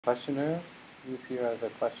Questioner? Who's here as a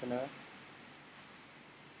questioner?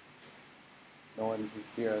 No one who's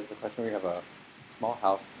here as a questioner. We have a small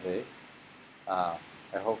house today. I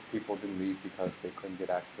hope people didn't leave because they couldn't get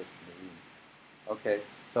access to the room. Okay,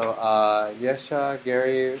 so Yesha,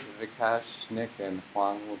 Gary, Vikash, Nick, and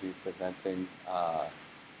Huang will be presenting on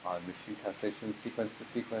machine translation, sequence to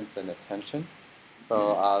sequence, and attention.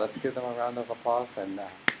 So let's give them a round of applause and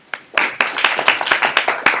let's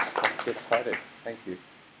get started. Thank you.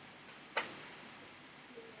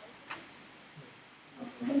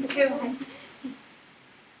 Thank you.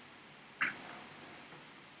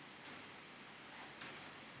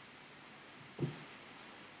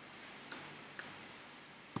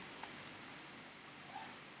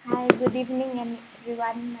 Hi, good evening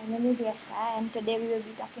everyone. My name is Yasha and today we will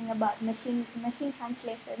be talking about machine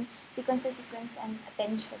translation, sequence to sequence, and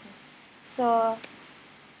attention. So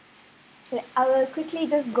I will quickly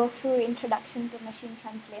just go through introduction to machine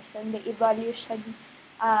translation, the evolution,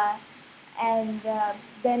 and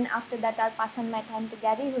then after that I'll pass on my time to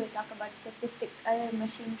Gary, who will talk about statistical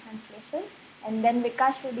machine translation, and then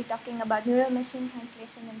Vikash will be talking about neural machine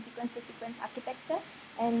translation and sequence to sequence architecture,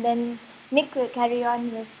 and then Nick will carry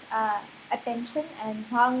on with attention, and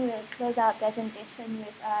Huang will close our presentation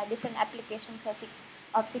with different applications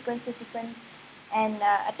of sequence to sequence and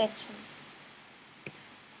attention.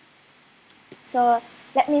 So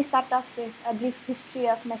let me start off with a brief history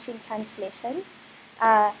of machine translation.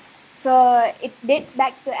 So it dates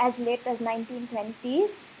back to as late as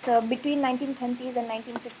 1920s. So between 1920s and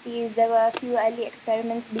 1950s, there were a few early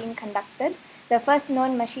experiments being conducted. The first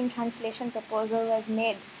known machine translation proposal was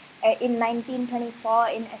made in 1924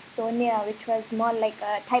 in Estonia, which was more like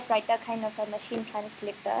a typewriter kind of a machine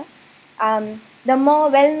translator. The more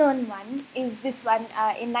well-known one is this one.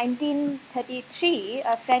 In 1933,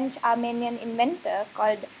 a French-Armenian inventor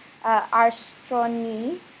called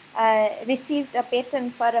Arstroni received a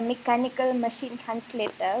patent for a mechanical machine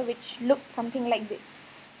translator, which looked something like this.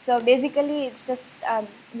 So basically, it's just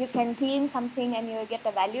you can key in something and you'll get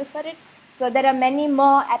a value for it. So there are many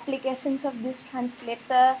more applications of this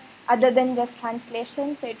translator other than just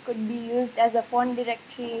translation. So it could be used as a phone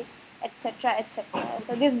directory, etc., etc.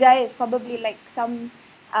 So this guy is probably like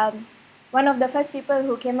one of the first people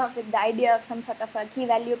who came up with the idea of some sort of a key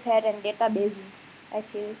value pair and databases, I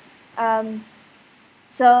feel.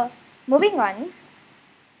 So moving on,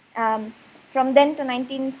 from then to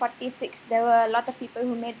 1946, there were a lot of people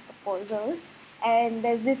who made proposals, and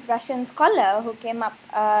there's this Russian scholar who came up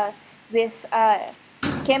with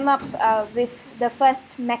the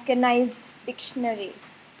first mechanized dictionary.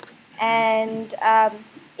 And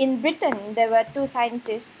in Britain, there were two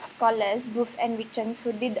scientists, scholars, Booth and Richards,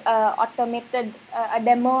 who did a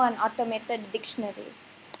demo on automated dictionary.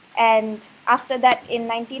 And after that, in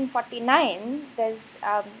 1949, there's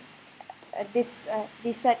this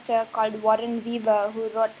researcher called Warren Weaver who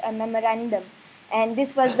wrote a memorandum. And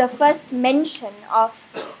this was the first mention of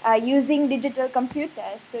using digital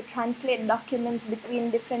computers to translate documents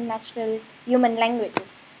between different natural human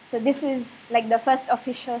languages. So this is like the first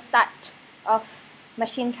official start of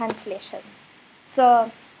machine translation.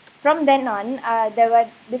 So from then on, there were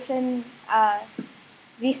different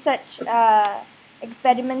research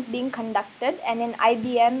experiments being conducted, and in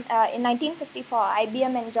IBM, in 1954,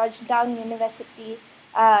 IBM and Georgetown University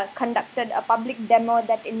conducted a public demo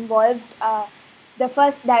that involved the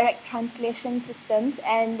first direct translation systems,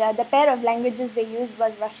 and the pair of languages they used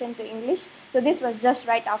was Russian to English. So this was just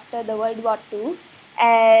right after the World War II,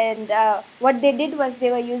 and what they did was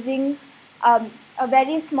they were using a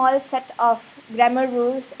very small set of grammar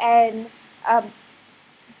rules and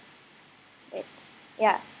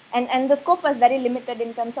and the scope was very limited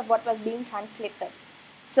in terms of what was being translated.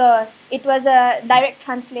 So it was a direct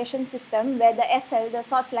translation system where the SL, the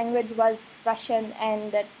source language, was Russian,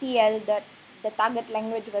 and the TL, the target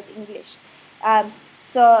language, was English.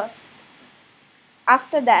 So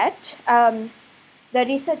after that, the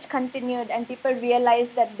research continued, and people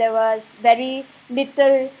realized that there was very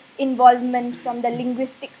little involvement from the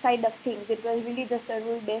linguistic side of things. It was really just a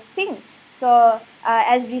rule-based thing. So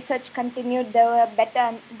as research continued, there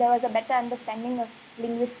was a better understanding of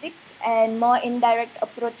linguistics, and more indirect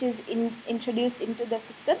approaches introduced into the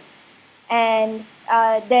system. And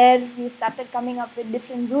there we started coming up with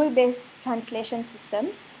different rule-based translation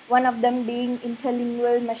systems, one of them being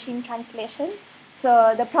interlingual machine translation.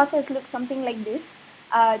 So the process looks something like this.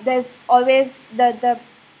 There's always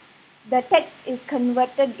the text is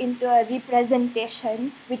converted into a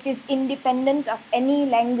representation which is independent of any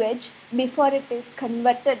language before it is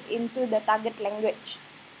converted into the target language.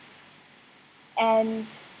 And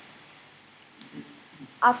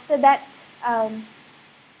after that,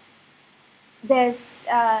 there's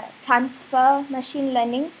transfer machine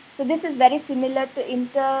learning. So this is very similar to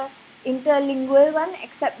interlingual one,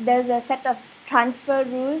 except there's a set of transfer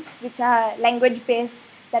rules which are language based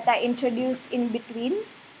that are introduced in between.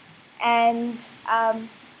 And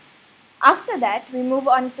after that, we move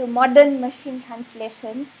on to modern machine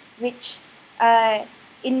translation, which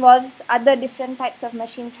involves other different types of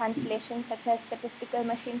machine translation, such as statistical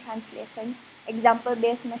machine translation,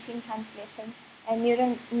 example-based machine translation, and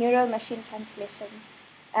neural machine translation.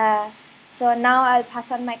 So now I'll pass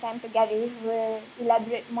on my time to Gary, who will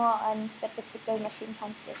elaborate more on statistical machine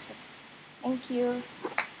translation. Thank you.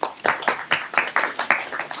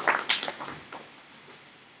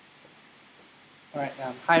 Alright,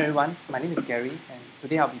 hi everyone, my name is Gary, and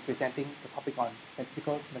today I'll be presenting the topic on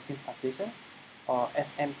statistical machine translation, or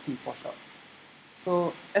SMT for short.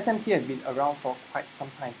 So SMT has been around for quite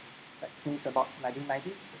some time, like since about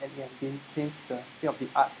 1990s, and it has been since the state of the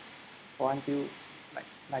art for until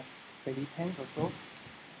like 2010 or so,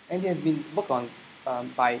 and it has been worked on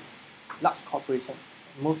by large corporations,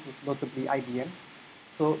 most notably IBM.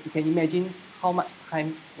 So you can imagine how much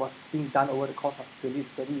time was being done over the course of 20 to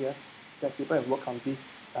 30 years that people have worked on this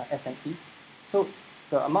SMT. So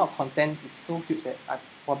the amount of content is so huge that I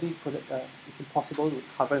probably it's impossible to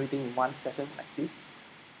cover everything in one session like this.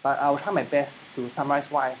 But I will try my best to summarize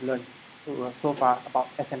what I've learned so far about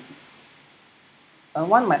SMT.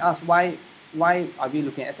 One might ask why are we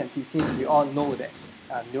looking at SMT, since we all know that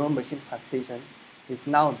neural machine translation is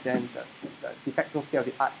now then the de facto state of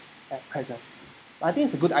the art at present. But I think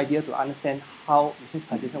it's a good idea to understand how machine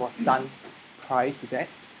translation was done prior to that,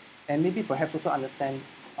 and maybe perhaps also understand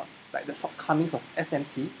like the shortcomings of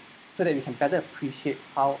SMT, so that we can better appreciate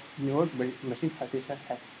how neural machine translation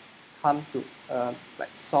has come to like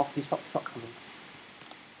solve these shortcomings.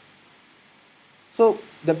 So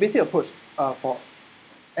the basic approach for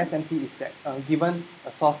SMT is that given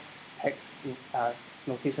a source text in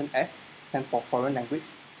notation F, stands for foreign language,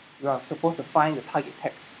 we are supposed to find the target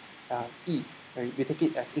text E, we take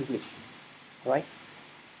it as English, right?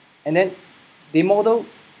 And then they model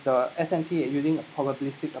the SMT using a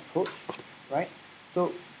probabilistic approach, right?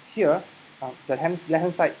 So here, the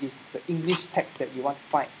left-hand side is the English text that you want to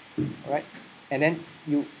find, right? And then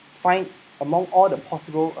you find among all the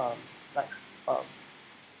possible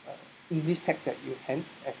English text that you can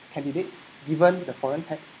as candidates, given the foreign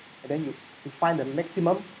text, and then you find the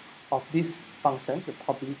maximum of this function, the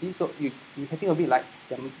probability. So you can think of it like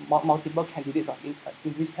the multiple candidates of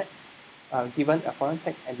English text given a foreign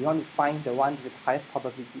text, and you want to find the one with the highest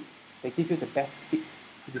probability. They give you the best fit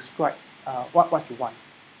to describe what you want.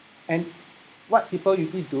 And what people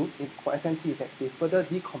usually do for SMT is that they further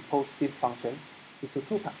decompose this function into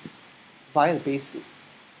two parts via the base rule.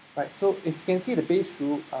 Right, so if you can see the base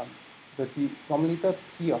rule, the denominator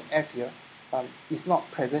P of F here is not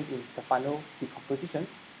present in the final decomposition,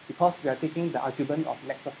 because we are taking the argument of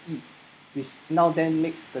max of E, which now then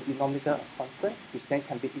makes the denominator a constant, which then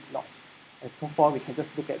can be ignored. And therefore, we can just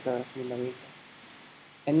look at the numerator.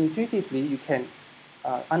 And intuitively, you can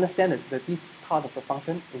understand this part of the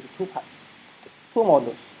function into two parts, two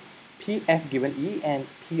models, Pf given E and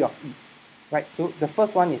P of E. Right, so the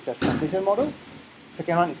first one is the translation model,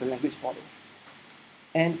 second one is the language model.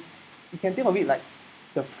 And you can think of it like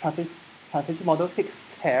the translation model takes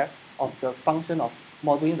care of the function of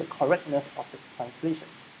modeling the correctness of the translation.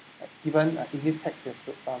 Right? Given English text, you're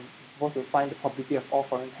supposed to find the probability of all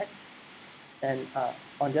foreign text. And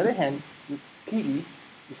on the other hand, PE, which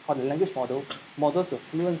is called the language model, models the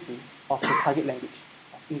fluency of the target language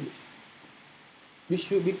of English. Which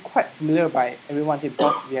should be quite familiar by everyone here,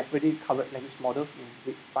 because we have already covered language models in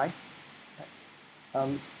week 5.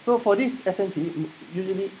 So for this SMT,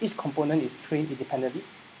 usually each component is trained independently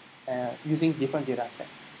using different data sets.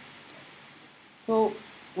 So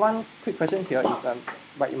one quick question here is,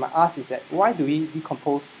 what you might ask is that why do we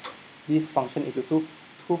decompose this function into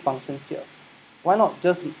two functions here? Why not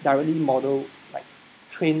just directly model, like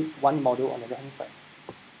train one model on the left-hand side?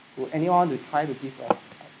 Would anyone to try to give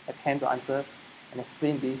a hand to answer and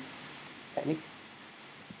explain this technique?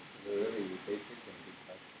 Really basic and good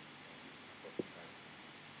question.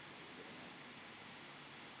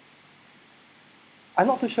 I'm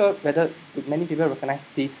not too sure whether many people recognize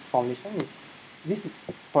this formulation. This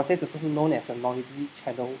process is also known as the noisy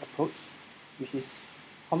channel approach, which is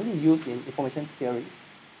commonly used in information theory.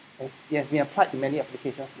 It has been applied to many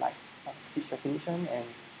applications like speech recognition and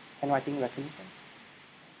handwriting recognition.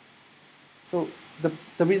 So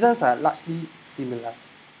the reasons are largely similar.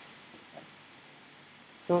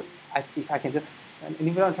 So if I can just,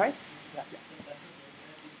 anyone want to try? Yeah.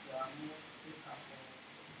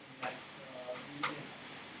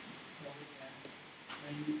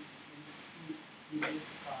 in this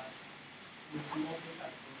class, with multiple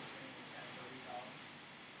factors and the results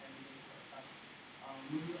and the data, but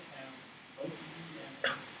we will have both B and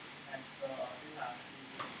F, and the data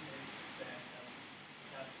is less than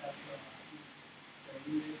that's so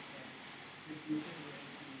in this case, if you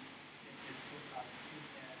simulate these two parts, you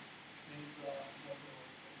can make the model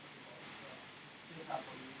because the data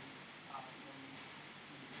for you are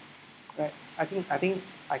Right. I think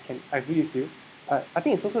I can agree with you. I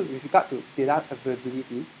think it's also with regard to data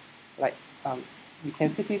availability. Like we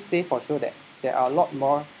can simply say for sure that there are a lot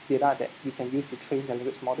more data that we can use to train the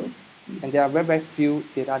language model, and there are very few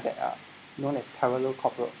data that are known as parallel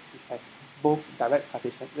corpora, which has both direct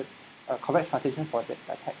translation, correct translation for the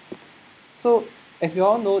text. So as you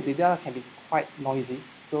all know, the data can be quite noisy.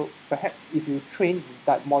 So perhaps if you train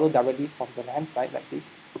that model directly from the LAM side like this,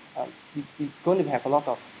 it's going to have a lot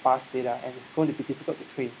of sparse data, and it's going to be difficult to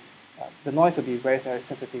train. The noise will be very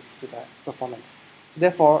sensitive to the performance.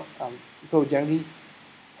 Therefore, people generally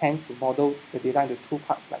tend to model the data into two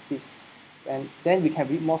parts like this. And then we can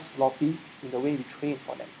be more sloppy in the way we train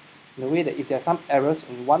for them. In a way that if there are some errors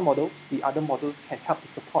in one model, the other models can help to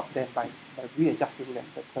support them by readjusting them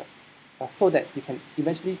so that we can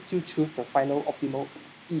eventually still choose the final optimal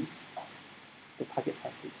E of the target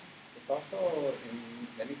translation. It's also in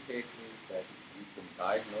many cases that you can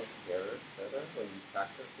diagnose errors better when you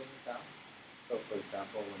factor things out. So for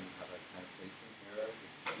example, when you have a translation error,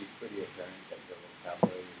 it's pretty apparent that your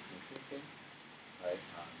vocabulary is missing things, right?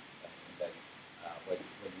 And that when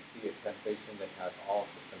you see a translation that has all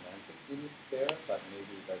the semantic units there, but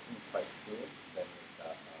maybe it doesn't quite fluent, then it's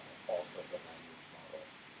a fault of the language model,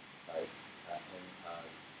 right?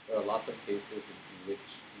 There are lots of cases in which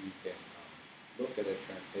you can look at a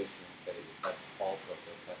translation and say, is that the fault of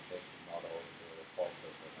the translation model or the fault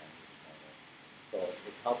of the language model? So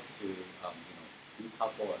it helps to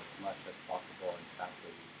decouple as much as possible and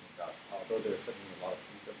factor these things out. Although there's certainly a lot of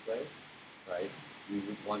interplay, right? You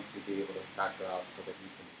would want to be able to factor out so that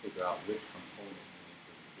you can figure out which component you need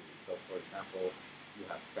to include. So for example, you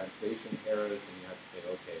have translation errors and you have to say,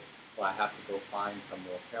 okay, well, I have to go find some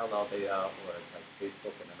more parallel data, or like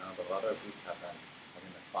Facebook and a number of other groups have done. I'm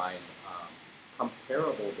going to find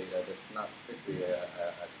comparable data that's not strictly a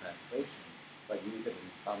translation, but use it in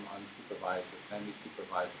some unsupervised or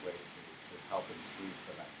semi-supervised way to help improve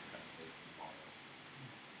the translation model.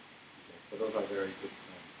 Okay, so those are very good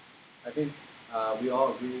points. I think we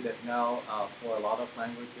all agree that now for a lot of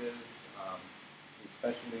languages,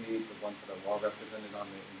 especially the ones that are well represented on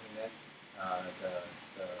the internet,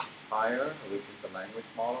 the prior, which is the language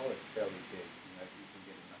model, is fairly big. You can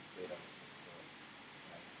get enough data with the story.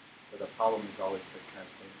 Right? So the problem is always the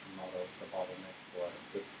translation model, the bottleneck for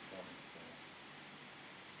good performance.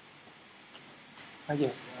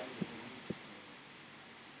 Yes.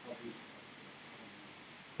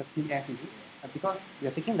 The PF, because we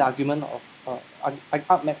are taking the argument of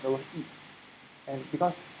arg maps over E, and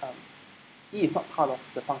because E is not part of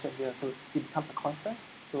the function here, so it becomes a constant.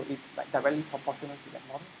 So it's like directly proportional to that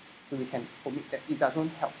model. So we can omit that. It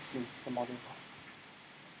doesn't help in the modeling part.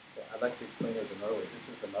 So I'd like to explain it another way.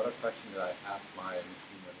 This is another question that I asked my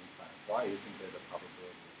machine learning class. Why isn't there the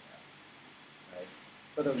probability of F? Right?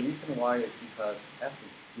 So the reason why is because F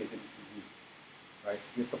is given to you. Right?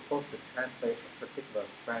 You're supposed to translate a particular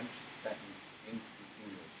French sentence into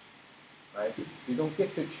English. Right? You don't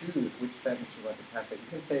get to choose which sentence you want to translate. You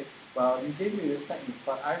can say, well, you gave me this sentence,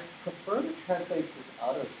 but I prefer to translate this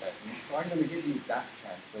other sentence, so I'm going to give you that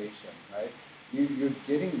translation, right? You're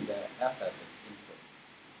getting the F as an input,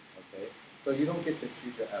 okay? So you don't get to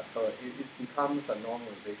choose your F. So it becomes a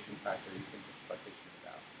normalization factor. You can just partition it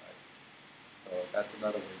out, right? So that's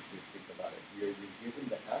another way to think about it. You're given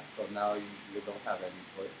the F, so now you don't have any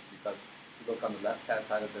choice, because if you look on the left-hand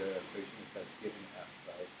side of the equation, it says given F,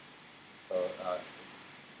 right? So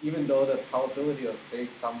even though the probability of, say,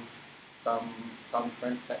 some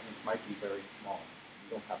French sentence might be very small, you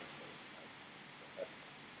don't have a choice. Right? So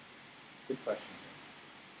good question.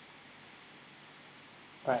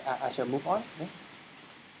 All right, I shall move on. Yeah.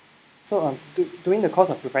 So during the course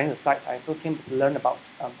of preparing the slides, I also came to learn about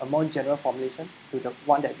a more general formulation to the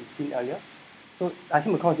one that we've seen earlier. So I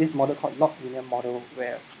came across this model called log linear model,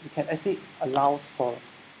 where we can actually allow for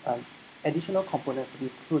additional components to be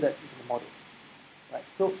included in the model. Right.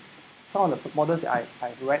 So some of the models that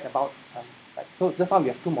I read about, so just now we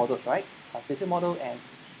have two models, right? Translation model and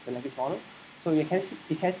the language model. So you can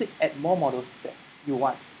actually add more models that you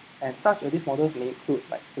want, and such of these models may include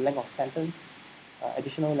like the length of sentence,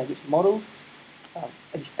 additional language models,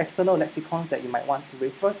 external lexicons that you might want to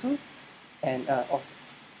refer to, and of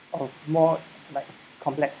more like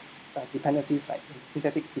complex dependencies like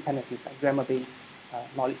synthetic dependencies like grammar-based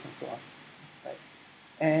knowledge and so on. Right?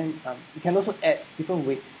 And you can also add different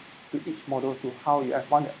weights to each model to how you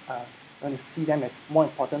want to see them as more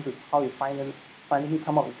important to how you finally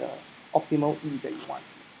come up with the optimal E that you want.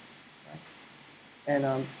 Right?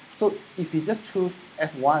 And so if you just choose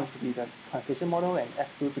F1 to be the translation model and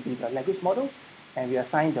F2 to be the language model, and we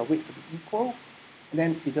assign the weights to be equal, and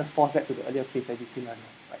then it just falls back to the earlier case that you've seen earlier.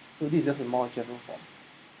 Right? So this is just a more general form.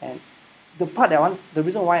 And the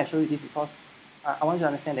reason why I show you this is because I want you to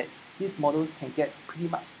understand that these models can get pretty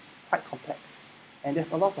much quite complex. And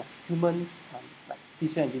there's a lot of human like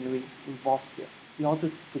feature engineering involved here in order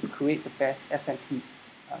to create the best SNP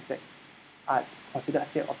that are considered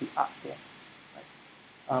state of the art there.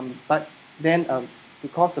 Right? But then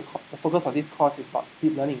because the focus of this course is about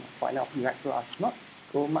deep learning for NLP, right? So I should not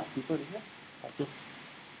go much deeper here. I'll just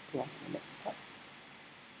go on to the next part.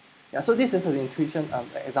 Yeah, so this is an intuition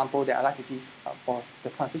example that I like to give for the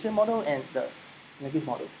translation model and the language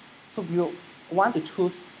model. So you want to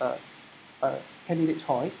choose a candidate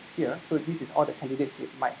choice here. So this is all the candidates you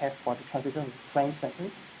might have for the translation of French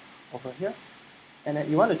sentence over here. And then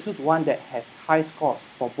you want to choose one that has high scores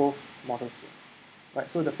for both models here. Right,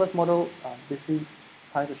 so the first model basically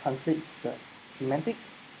tries to translate the semantic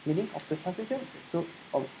meaning of the translation. So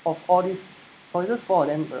of all these choices, 4 of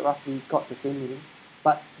them roughly got the same meaning.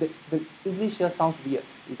 But the English here sounds weird.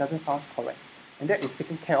 It doesn't sound correct. And that is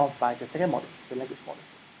taken care of by the second model, the language model.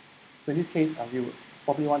 So in this case, you would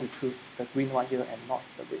probably want to choose the green one here and not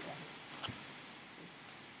the red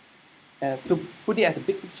one. To put it as a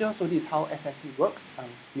big picture, so this is how SNP works.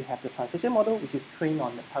 We have the translation model, which is trained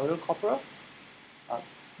on the parallel corpora.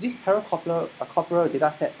 These parallel corpora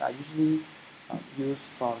data sets are usually used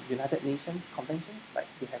from United Nations conventions, like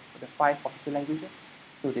they have the 5 official languages.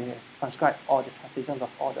 So they have transcribed all the translations of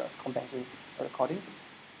all the conventions recordings.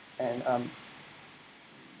 And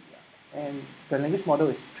the language model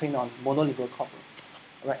is trained on monolingual corpora.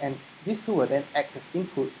 Right? And these two will then act as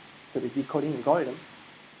input to the decoding algorithm,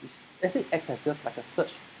 which actually acts as just like a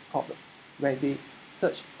search problem, where they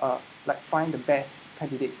search, like find the best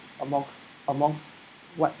candidates among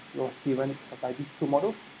what was given by these two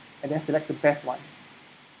models, and then select the best one.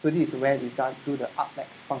 So this is where we do the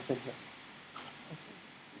upmax function here.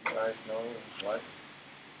 You guys know what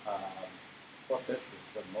process is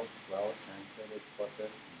the most well-translated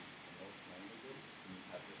process in most languages? Can you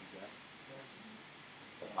have to guess?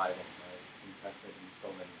 The Bible, right? You have it in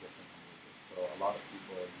so many different languages. So a lot of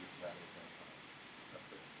people use that as a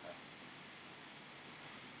first test.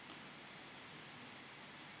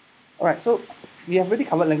 Alright, so we have already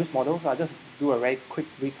covered language models, so I'll just do a very quick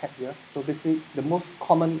recap here. So basically, the most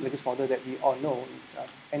common language model that we all know is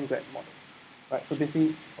n-gram model. Right, so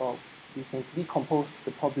basically, you can decompose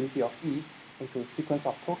the probability of E into sequence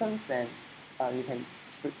of tokens, and you can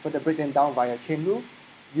further break them down via chain rule,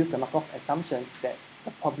 use the Markov assumption that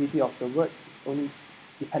the probability of the word is only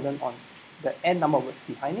dependent on the n number of words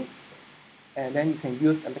behind it, and then you can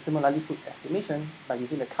use the maximum likelihood estimation by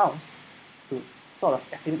using the counts to sort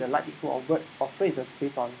of estimate the likelihood of words or phrases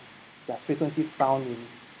based on their frequency found in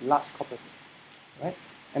large corpuses, right?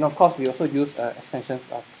 And of course, we also use extensions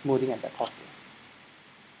of smoothing and backcrossing.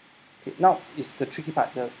 Okay, now is the tricky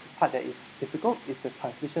part. The part that is difficult is the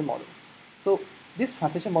translation model. So this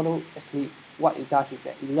translation model, actually, what it does is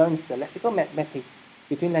that it learns the lexical mapping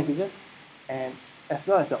between languages, and as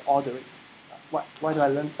well as the ordering. Why do I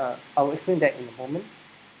learn? I will explain that in a moment.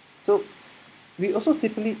 So we also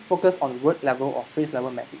typically focus on word level or phrase level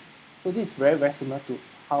mapping. So this is very, very similar to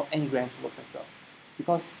how n-grams works as well,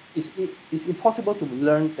 because it's impossible to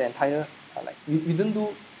learn the entire, we don't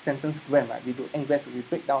do sentence gram, right? We do n-grams, we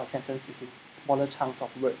break down a sentence into smaller chunks of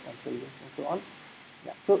words and phrases and so on.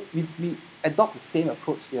 Yeah. So we adopt the same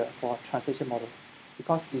approach here for translation model,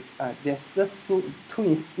 because there's just too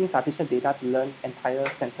insufficient data to learn entire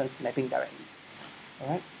sentence mapping directly. All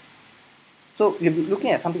right. So we'll be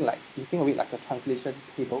looking at something like, you think of it like a translation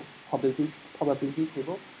table, probability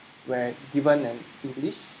table, where given an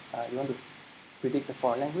English, you want to predict the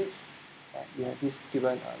foreign language, you have this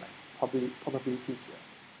given probabilities here.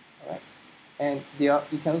 All right. And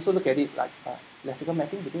you can also look at it like lexical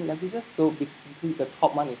mapping between languages. So basically the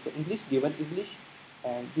top one is the English, given English,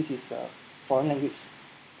 and this is the foreign language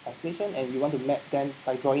translation, and you want to map them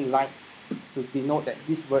by drawing lines to denote that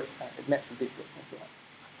this word maps to this word and so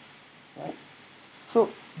on. Right? So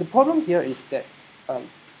the problem here is that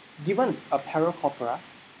given a parallel corpora,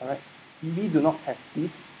 all right, we do not have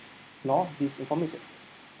this nor this information.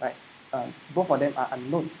 Right? Both of them are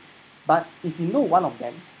unknown. But if you know one of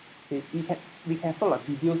them, okay, we can sort of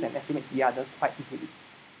deduce and estimate the other quite easily.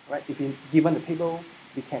 Right? If you given the table,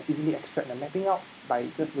 we can easily extract the mapping out by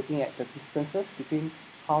just looking at the distances between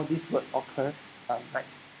how these words occur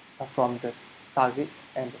from the target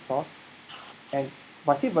and the source. And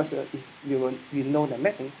vice versa, if we know the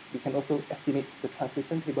mappings, we can also estimate the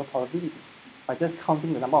translation table probabilities by just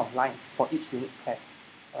counting the number of lines for each unique pair.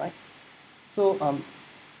 All right. So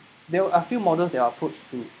there are a few models that are approached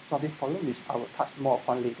to solve this problem, which I will touch more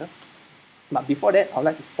upon later. But before that, I would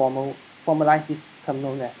like to formalize this term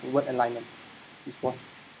known as word alignments, which was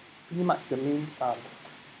pretty much the main,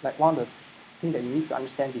 like one of the things that you need to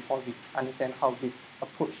understand before we understand how we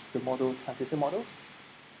approach the model, translation models.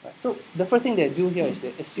 Right. So the first thing they do here is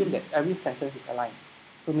they assume that every sentence is aligned.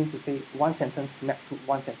 So means to say one sentence mapped to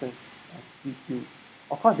one sentence.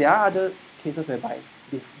 Of course, there are other cases whereby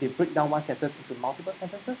they break down one sentence into multiple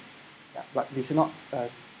sentences, yeah, but we should not,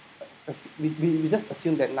 we just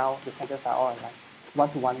assume that now the sentences are all aligned,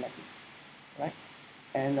 one-to-one mapping, right?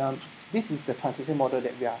 And this is the translation model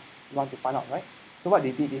that we want to find out, right? So what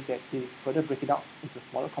they did is that they further break it out into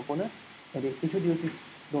smaller components, and they introduce this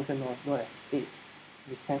notion known as A,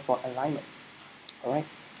 which stands for alignment, all right?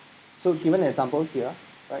 So given an example here,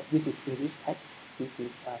 right, this is English text, this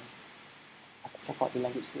is, I forgot the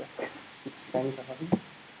language here, it's Spanish or something.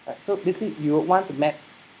 Right, so basically you want to map,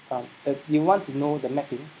 you want to know the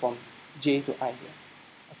mapping from J to I here,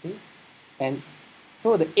 okay? And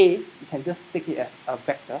so the A, you can just take it as a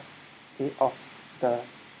vector, okay, of the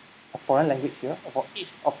foreign language here, for each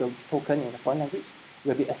of the token in the foreign language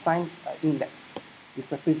will be assigned an index, which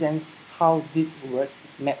represents how this word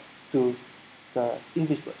is mapped to the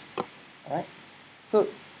English words, all right? So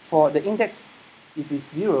for the index, if it's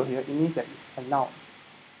 0 here, it means that it's a noun,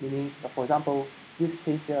 meaning, for example, this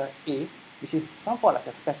case here, A, which is somewhat like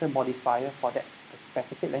a special modifier for that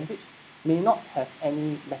specific language, may not have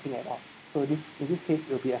any mapping at all. So in this case, it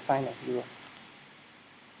will be assigned as 0.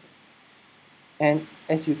 And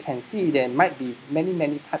as you can see, there might be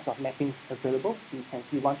many types of mappings available. You can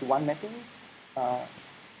see one-to-one mapping.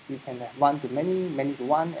 You can have one to many, many to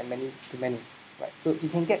one, and many to many, right? So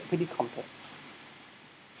it can get pretty complex.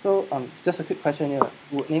 So just a quick question here.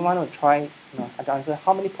 Would anyone want to try to answer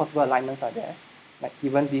how many possible alignments are there? Like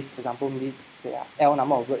given this example, maybe there are L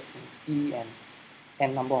number of words in E and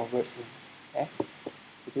N number of words in F.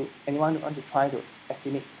 Would anyone want to try to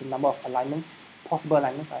estimate the number of alignments, possible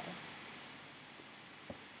alignments are there?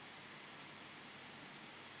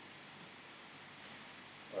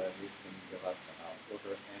 Or at least can you give us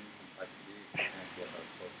order n complexity and give us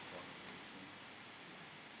both one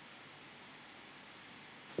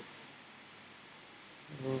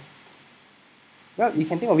solution? Well, you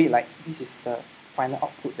can think of it like this is the final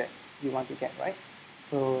output that you want to get, right?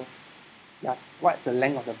 So, yeah, what's the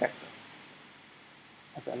length of the vector?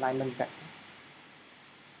 Of the alignment vector?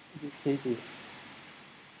 In this case is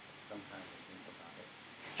Sometimes I think about it.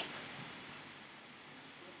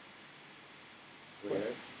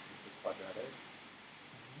 Squared, this is quadratic.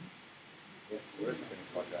 This word has been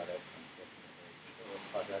quadratic, unfortunately. If it was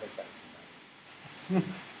quadratic, that would be nice.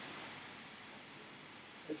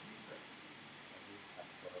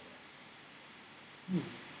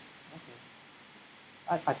 Okay.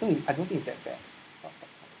 I don't think it's that bad.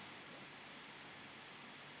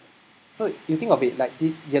 So you think of it like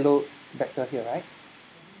this yellow vector here, right?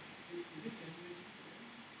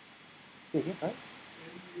 Okay, right?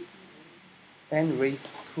 N raised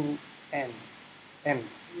to n, m. N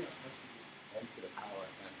to the power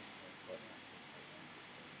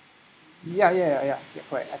n. Yeah,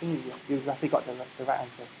 correct. I think you roughly got the right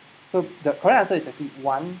answer. So the correct answer is actually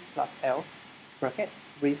 1 plus L bracket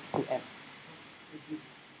raised to n.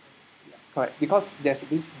 Yeah, correct. Because there's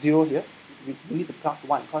this 0 here, we need to plus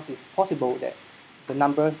 1 because it's possible that the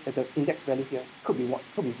number, that the index value here could be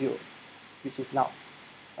 0, which is now.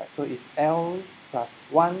 Right, so it's L plus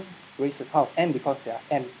 1 raised to the power of n because there are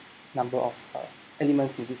n number of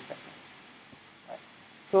elements in this vector. Right.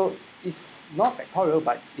 So it's not factorial,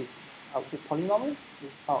 but it's, I would say, polynomial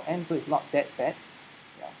with power of n, so it's not that bad.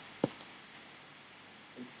 Yeah.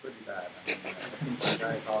 It's pretty bad. I mean, I think you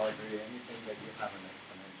guys all agree. Anything that you have an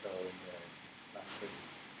exponential in there, that's pretty.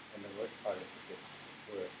 And the worst part is it gets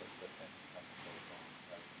worse as the sentence comes so long.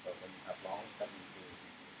 Right? So when you have long sentences,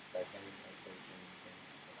 you can expect any translation things.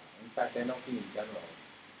 In fact, NLP in general,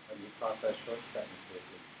 when you process short sentences,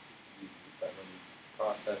 it's easy. But when you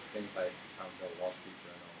process things like the Wall Street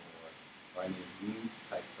Journal or any news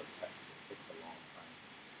types of text, it takes a long time.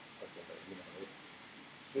 Because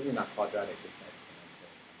it's really not quadratic, it's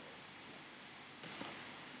exponential.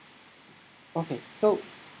 Okay, so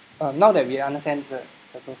now that we understand the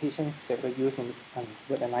notations that were used in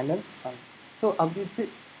word alignments, so I'll be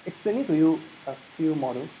explaining to you a few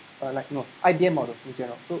models IBM models in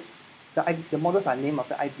general. So the models are named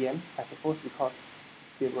after IBM, I suppose, because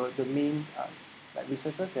they were the main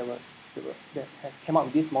researchers that have came up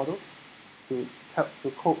with these models to help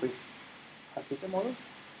to cope with translation models.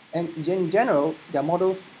 And in general, their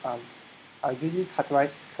models are usually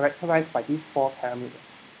characterized by these 4 parameters.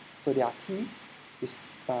 So they are T, which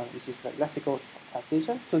is like lexical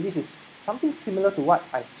translation. So this is something similar to what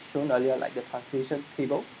I've shown earlier, like the translation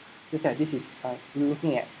table. Just that this is we're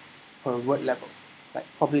looking at per word level, like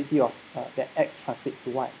probability of that X translates to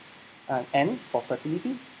Y. N for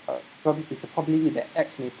fertility is the probability that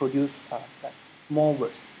X may produce like more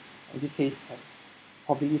words. In this case,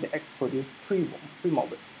 probability that X produce three more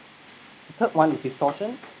words. The third one is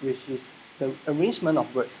distortion, which is the arrangement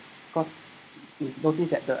of words, because you notice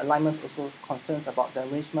that the alignment also concerns about the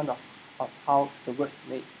arrangement of how the words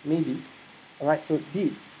may be. Alright, so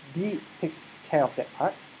D takes care of that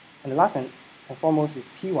part. And the last and foremost is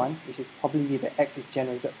P1, which is probably the X is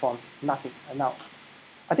generated from nothing, a noun.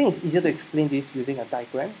 I think it's easier to explain this using a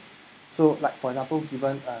diagram. So like for example,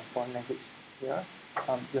 given foreign language here,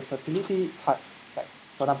 the fertility part, like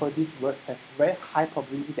for example, this word has very high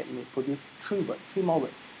probability that it may produce 3 more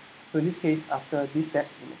words. So in this case, after this step,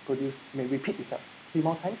 it may repeat itself 3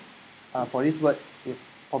 more times. For this word, it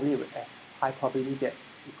probably will have high probability that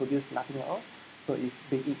it produces nothing at all. So it's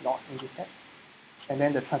being ignored in this step. And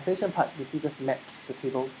then the translation part, which just maps the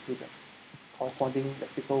table to the corresponding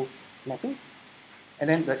lexical mapping. And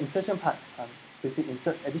then the insertion part basically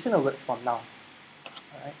inserts additional words from noun.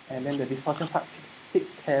 Alright? And then the distortion part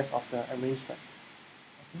takes care of the arrangement.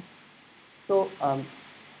 Okay? So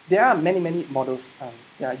there are many models.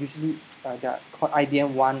 They are usually they are called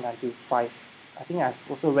IBM 1 until 5. I think I've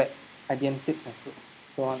also read IBM 6 and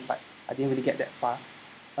so on, but I didn't really get that far.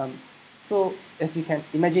 So as you can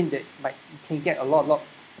imagine, that like you can get a lot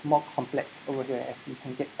more complex over here as you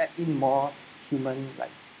can add in more human like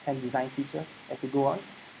hand design features as you go on.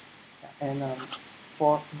 And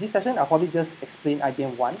for this session, I'll probably just explain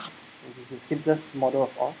IBM 1, which is the simplest model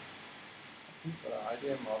of all. So the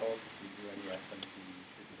IBM model, if you do any SMT,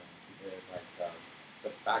 is like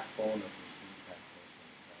the backbone of machine translation.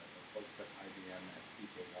 The folks at IBM and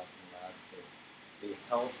PJ Watson Labs, they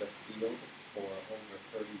held the field for over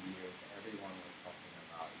 30 years. Everyone was talking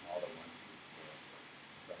about model 1, 2,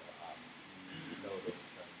 4. So you know those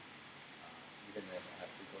terms. Even as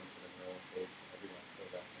we go into the neural stage, everyone's still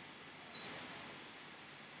referencing IBM.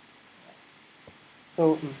 So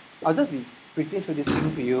I'll just be briefly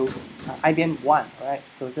introducing to you IBM 1, right?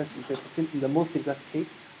 So it's the most simplest case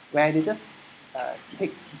where they just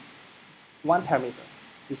takes one parameter,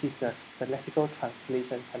 which is the lexical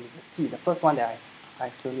translation parameter T, the first one that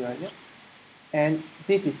I've shown you earlier. And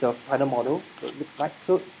this is the final model, right?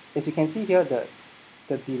 So as you can see here,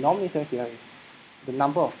 the denominator here is the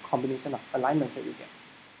number of combination of alignments that you get,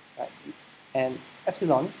 right? And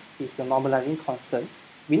epsilon is the normalizing constant.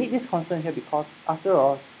 We need this constant here because after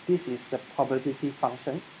all, this is the probability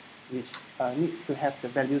function, which needs to have the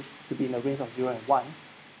values to be in the range of 0 and 1.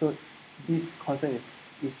 So this constant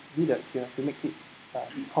is needed here to make it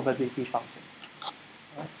probability function.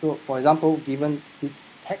 Right? So for example, given this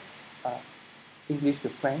text, English to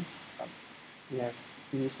French, we have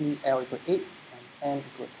initially L equal 8 and N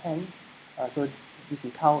equal 10. So this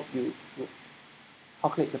is how you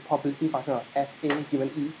calculate the probability function of FA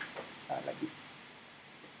given E like this.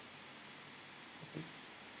 Okay.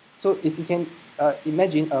 So if you can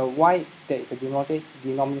imagine why there is a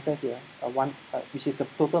denominator here, which is the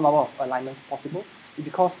total number of alignments possible,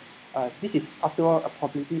 because this is after all a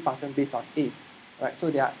probability function based on A, right? So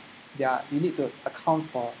you need to account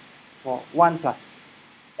for 1 plus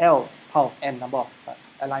L power of n number of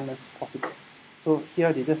alignments possible. So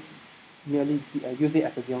here they just merely use it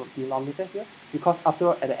as a denominator here, because after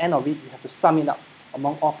all, at the end of it, you have to sum it up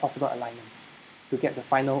among all possible alignments to get the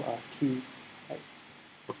final P, right,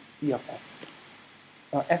 P of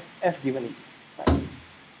F. F given E. Right?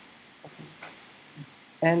 Okay.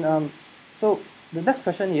 And so the next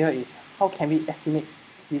question here is, how can we estimate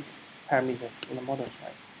these parameters in the models,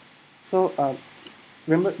 right? So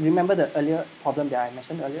remember the earlier problem that I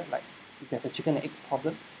mentioned earlier, like there's a chicken and egg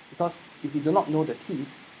problem, because if you do not know the T's,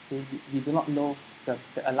 we do not know the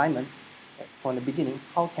alignments from the beginning,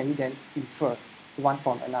 how can we then infer one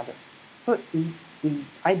from another? So in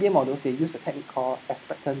IBM models, they use a technique called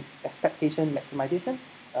expectation maximization,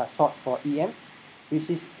 short for EM, which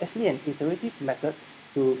is actually an iterative method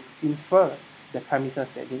to infer the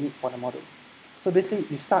parameters that they need for the model. So basically,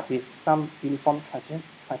 you start with some uniform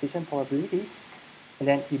transition probabilities, and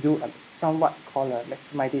then you do a somewhat called a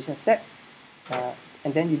maximization step,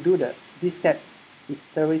 and then you do this step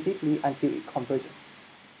iteratively until it converges.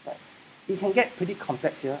 Right? it can get pretty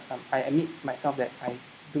complex here. I admit myself that I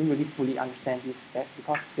don't really fully understand this yet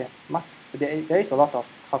because there is a lot of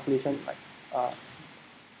calculation like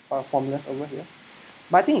formulas over here.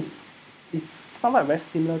 But I think it's somewhat very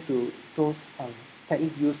similar to those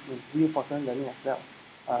techniques used in reinforcement learning as well.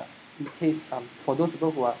 In case for those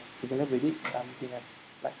people who are familiar with it, they have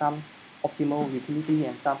like some optimal utility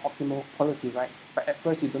and some optimal policy, right? But at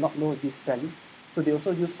first you do not know this value. So they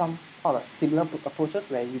also use some sort of similar approaches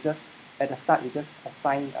where you just at the start you just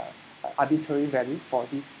assign arbitrary value for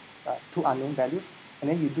these two unknown values, and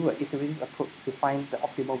then you do an iterative approach to find the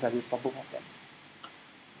optimal values for both of them.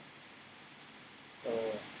 So,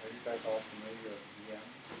 are you guys all familiar with EM?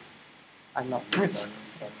 I'm not. You've done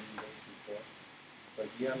this before. So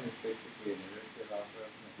EM is basically an iterative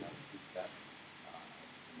algorithm that has two steps.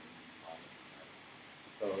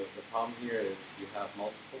 So the problem here is you have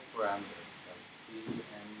multiple parameters, like C,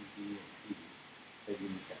 N, D, and P, that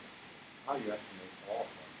you need to estimate. How do you estimate all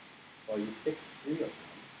of them? Well, you pick 3 of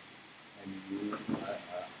them, and you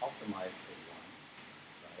optimize for one,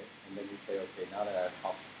 right? And then you say, okay, now that I've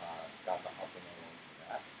got the optimal one for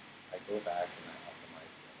that, I go back and I optimize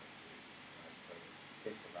the other 3, right? So it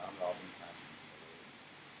takes a round robin fashion.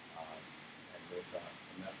 And there's a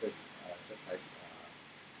method, just like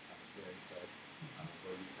Gary said,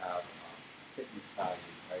 where you have fitness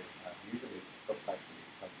values, right? Usually it's complexity,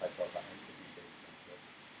 some type of entity-based measure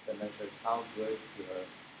that measures how good your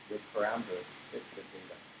parameters fit the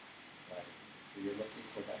data, right? So you're looking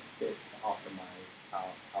for that fit to optimize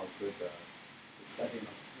how good the setting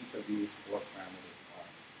of each of these 4 parameters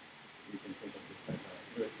are. You can think of this as an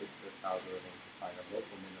iterative search algorithm to find a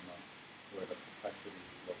local minimum where the complexity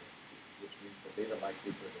is lowest, which means the data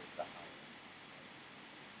likelihood is the highest.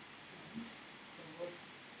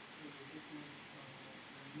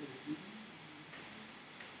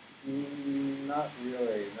 Not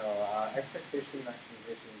really, no. Expectation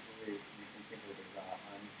maximization is really, you can think of it as an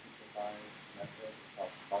unsupervised method of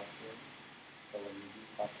clustering. So when you do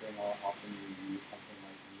clustering, often you use something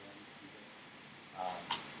like EM.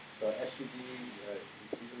 So SGD is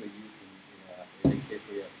usually used in a case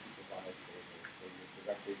where you have supervised data, so you're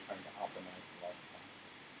directly trying to optimize the loss function.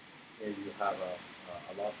 Here you have a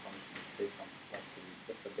loss function based on complexity,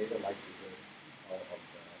 just the data likelihood of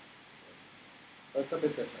the. So it's a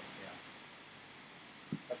bit different, yeah.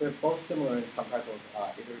 But they're both similar in some type of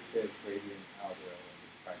iterative gradient algorithm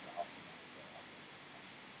trying to optimize the optimal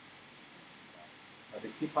function.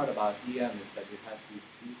 The key part about EM is that it has these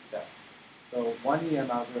 2 steps. So one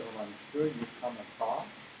EM algorithm I'm sure you've come across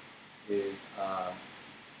is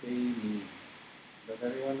K-means. Does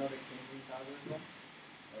everyone know the K-means algorithm?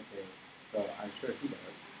 Okay, so I'm sure he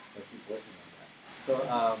does, because he's working on that. So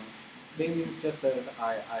K-means just says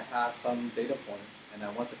I have some data points and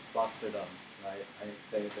I want to cluster them, right? I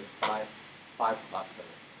say there's five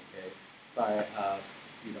clusters, okay? So I,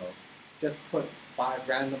 just put 5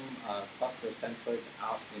 random cluster centroids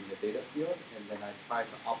out in the data field, and then I try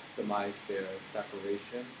to optimize their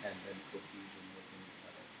separation and then cohesion within each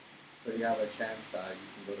other. So you have a chance, you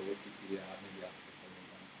can go to Wikipedia, maybe I'll stick the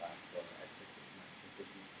link on class for expectation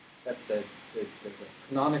maximization. That's the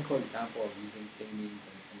canonical example of using K-means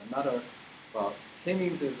and another. Well,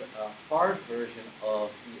 K-means is a hard version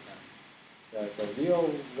of EM. The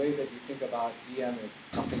real way that you think about EM is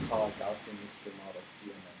something called Gaussian mixture model,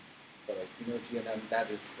 GMM. So like, GMM, that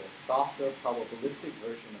is the softer probabilistic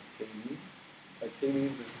version of K-means. But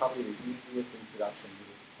K-means is probably the easiest introduction to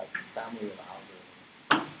this type of family of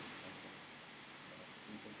algorithms.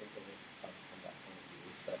 You can think of it from that point of view.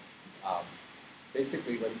 Is that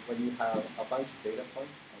basically when you have a bunch of data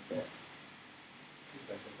points, okay,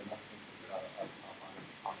 there's enough interest on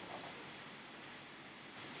talking about this.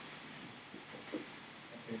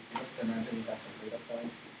 Okay, so let's imagine you got some data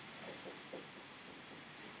points.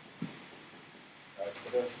 So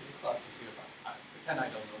there are 3 clusters here, but pretend I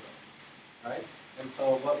don't know them, right? And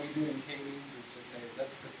so what we do in K-means is just say,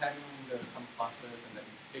 let's pretend there's some clusters and then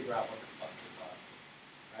figure out what the clusters are,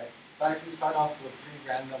 right? So I can start off with 3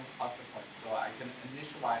 random cluster points. So I can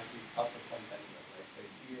initialize these cluster points anywhere, like say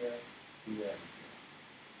here, here, and here.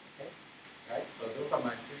 Okay, right? So those are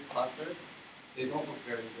my 3 clusters. They don't look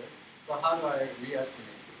very good. So how do I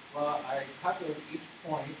re-estimate this? Well, I calculate each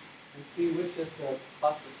point and see which is the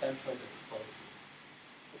cluster centroid that's closest.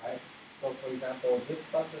 Right? So for example, this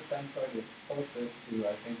cluster centroid is closest to,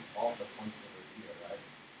 I think, all the points over here, right?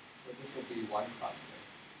 So this will be one cluster.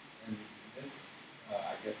 And this,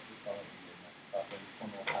 I guess this one will be the next cluster, and this one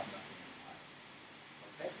will have nothing inside.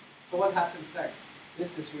 Okay? So what happens next? This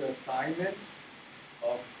is your assignment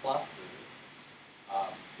of clusters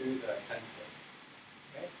to the centroid.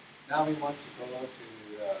 Okay? Now we want to go to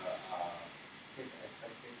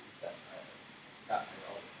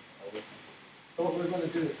So what we're going to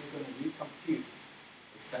do is we're going to recompute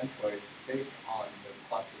the centroids based on the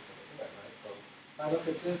clusters over there, right? So if I look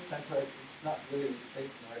at this centroid, it's not really placed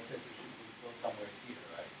in the right place. It should go somewhere here,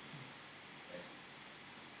 right? Okay.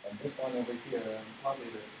 And this one over here, probably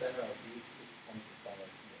the center of these 6 points is somewhere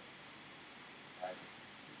here. Right?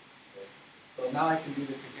 Okay. So now I can do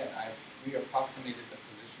this again. I've reapproximated the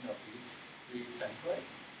position of these 3 centroids.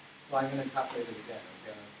 So I'm going to calculate it again.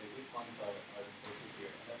 Okay, I'm going to say which ones are the closest here.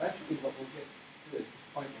 And eventually what we'll get to is this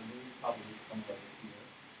point will move probably somewhere here.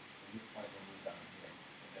 And this point will move down here.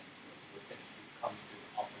 And then we'll finish. We come to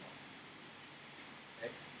optimum.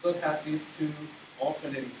 Okay? So it has these 2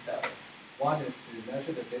 alternating steps. One is to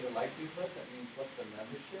measure the data likelihood. That means what's the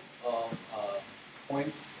membership of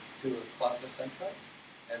points to a cluster centroid.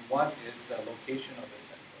 And one is the location of the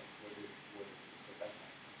centroid. What is the best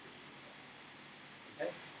application?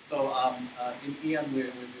 Okay? So in EM,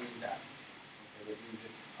 we're doing that. Okay, we're doing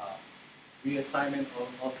this reassignment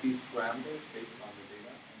of these parameters based on the data,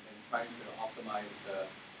 and then trying to optimize the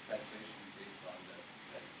translation based on the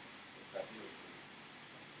settings.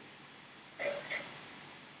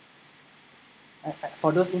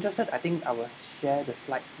 For those interested, I think I will share the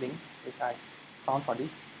slides link which I found for this,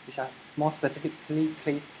 which are more specifically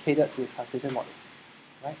catered to translation models.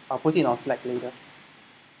 Right? I'll put it on Slack later.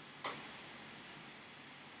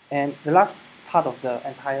 And the last part of the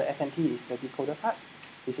entire SNP is the decoder part,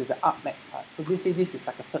 which is the argmax part. So basically, this is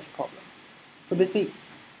like a search problem. So basically,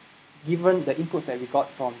 given the inputs that we got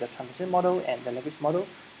from the translation model and the language model,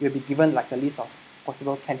 we'll be given like a list of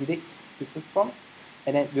possible candidates to choose from,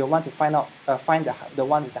 and then we'll want to find the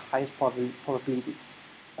one with the highest probabilities.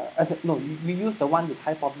 We use the one with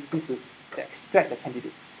high probability to extract the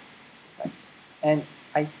candidates. Right?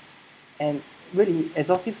 And really,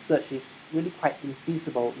 exhaustive search is really quite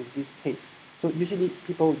infeasible in this case. So usually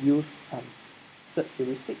people use search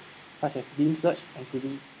heuristics such as beam search and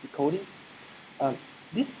greedy decoding.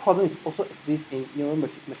 This problem also exists in neural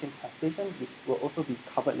machine translation, which will also be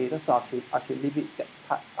covered later. So I should leave that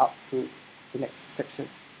part up to the next section.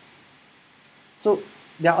 So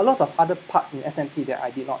there are a lot of other parts in SNP that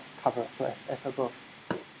I did not cover, so as above.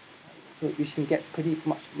 So which can get pretty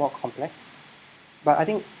much more complex. But I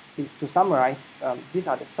think to summarize, these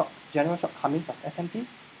are the general shortcomings of SNP,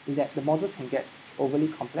 in that the models can get overly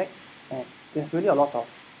complex, and there's really a lot of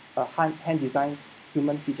hand-designed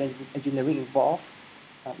human feature engineering involved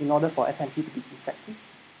in order for SNP to be effective.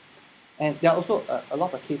 And there are also a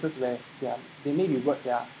lot of cases where there may be words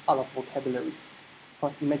that are out of vocabulary.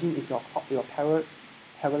 Because imagine if your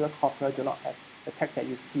parallel corpora do not have the text that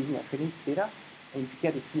you see in your training data, and if you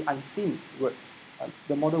get to see unseen words,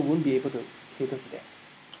 the model won't be able to cater to that.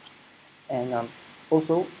 And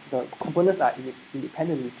also, the components are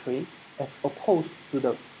independently trained, as opposed to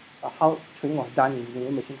the how training was done in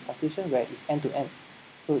neural machine translation, where it's end-to-end.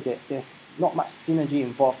 So there's not much synergy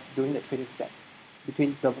involved during the training step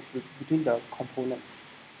between the components.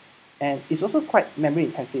 And it's also quite memory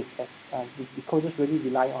intensive, as the decoders really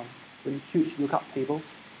rely on really huge lookup tables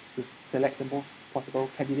to select the most possible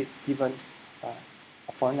candidates given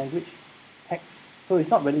a foreign language text. So it's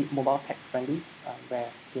not really mobile tech friendly, where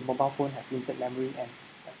the mobile phone has limited memory and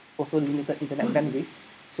also limited internet bandwidth.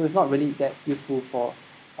 So it's not really that useful for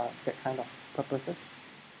that kind of purposes.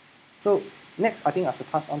 So next, I think I should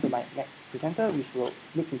pass on to my next presenter, which will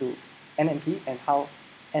look into NLP and how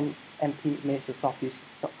NLP managed to solve this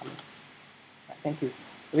shortcoming. Thank you.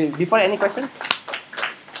 Before any questions?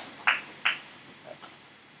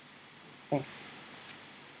 Thanks.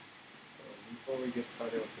 So before we get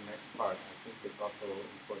started with the next part, I think it's also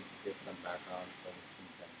important to give some background for machine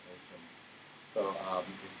translation. So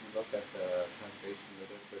if you look at the translation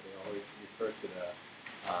literature, they always refer to the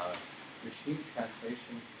machine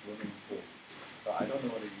translation swimming pool. So I don't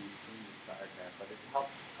know whether you've seen this diagram, but it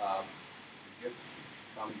helps to give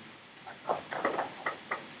some background.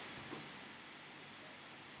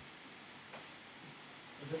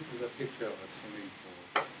 So this is a picture of a swimming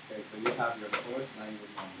pool. Okay, so you have your source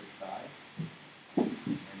language on this side, and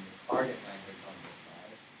your target language on this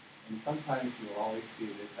side. And sometimes you will always see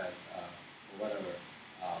this as, for whatever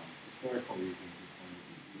historical reasons, it's going to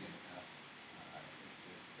be E and F.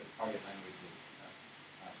 The target language is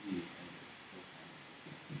E and the source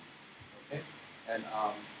language. Okay, and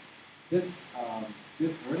this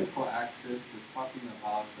vertical axis is talking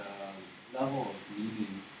about the level of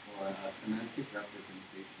meaning or semantic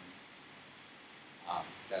representation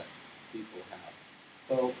that people have.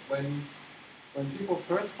 So when people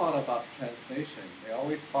first thought about translation, they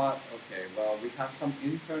always thought, okay, well, we have some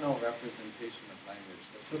internal representation of language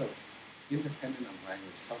that's sort of independent of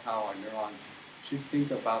language. Somehow our neurons should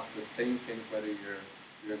think about the same things whether you're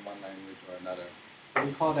you're in one language or another. So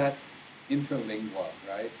we call that interlingual,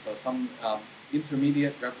 right? So some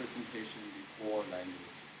intermediate representation before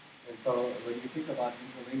language. And so when you think about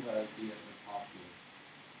interlingual, it'd be at the top here.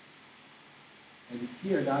 And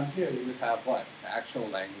here, down here, you would have what? The actual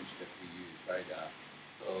language that we use, right?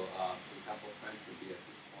 For example, French would be at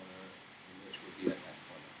this corner, English would be at that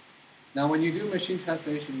corner. Now, when you do machine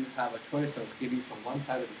translation, you have a choice of getting from one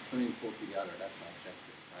side of the swimming pool to the other. That's the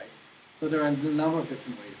objective, right? So there are a number of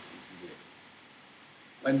different ways that you can do it.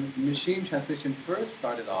 When machine translation first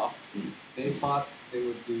started off, they thought they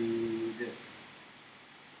would do this,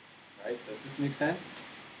 right? Does this make sense?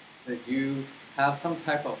 That you have some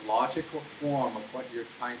type of logical form of what you're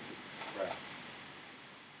trying to express,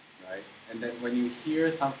 right? And then when you hear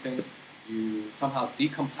something, you somehow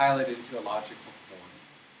decompile it into a logical form.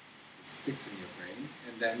 It sticks in your brain.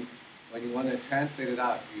 And then when you want to translate it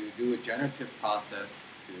out, you do a generative process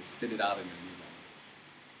to spit it out in a new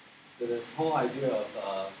language. So this whole idea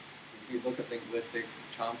of, if you look at linguistics,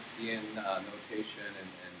 Chomskyan notation,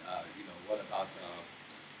 and what about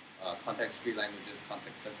context-free languages,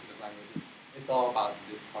 context-sensitive languages, it's all about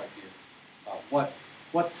this part here. About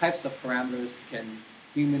what types of parameters can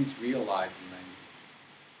humans realize in language?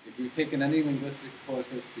 If you've taken any linguistic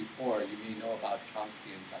courses before, you may know about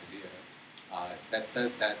Chomskyan's idea that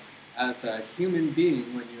says that as a human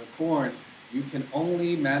being, when you're born, you can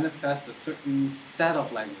only manifest a certain set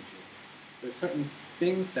of languages. There's certain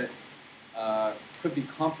things that could be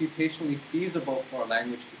computationally feasible for a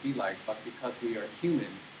language to be like, but because we are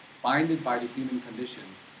human, binded by the human condition,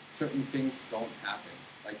 certain things don't happen.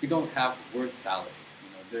 Like we don't have word salad.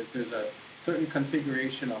 There's a certain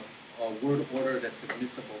configuration of word order that's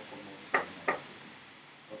admissible for most human languages.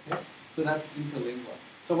 Okay, so that's interlingual.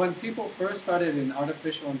 So when people first started in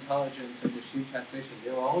artificial intelligence and machine translation,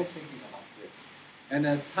 they were always thinking about this. And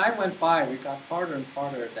as time went by, we got farther and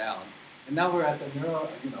farther down. And now we're at the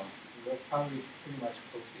we're probably pretty much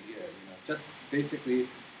close to here. Just basically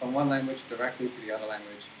from one language directly to the other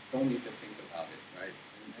language. Don't need to think about it, right?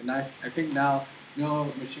 And I think now,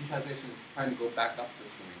 machine translation is trying to go back up the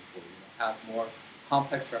swimming pool, have more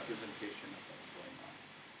complex representation of what's going on,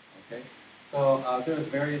 okay? So there's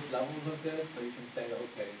various levels of this, so you can say,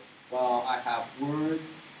 okay, well, I have words,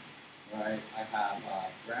 right? I have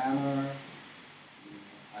grammar,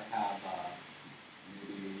 I have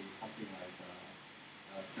maybe something like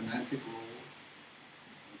semantic rules,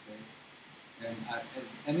 okay? And at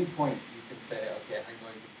any point, you can say, okay, I'm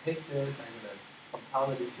going to take this, I'm going to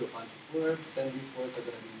compile it into a bunch of words, then these words are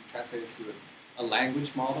going to be translated to a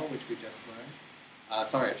language model, which we just learned. A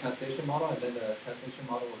translation model, and then the translation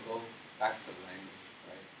model will go back to the language,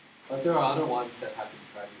 right? But there are other ones that have been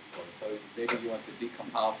tried before. So maybe you want to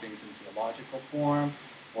decompile things into a logical form,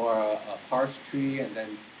 or a parse tree, and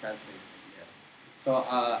then translate it from there.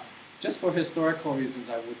 So just for historical reasons,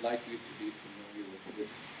 I would like you to be familiar with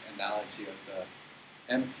this analogy of the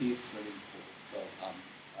empty swimming pool. So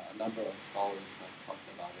a number of scholars have talked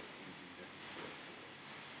about it in their historical works.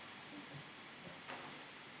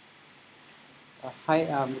 Hi,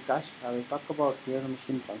 I'm Vikash. I will talk about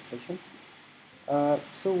neural-machine translation.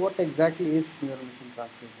 So what exactly is neural-machine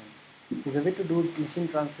translation? It's a way to do machine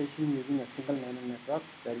translation using a single neural network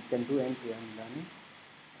where you can do end-to-end learning.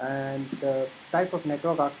 And the type of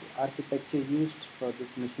network architecture used for this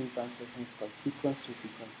machine translation is called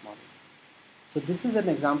sequence-to-sequence model. So this is an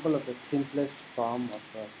example of the simplest form of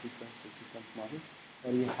a sequence-to-sequence model,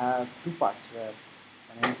 where you have two parts, where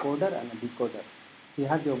an encoder and a decoder. So you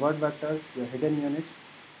have your word vectors, your hidden unit,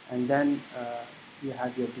 and then you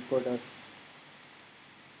have your decoder.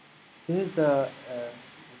 This is the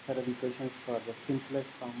set of equations for the simplest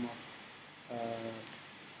form of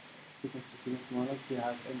sequence-to-sequence models. You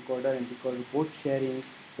have encoder and decoder both sharing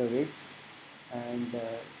the weights, and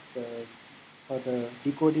for the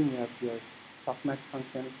decoding you have your softmax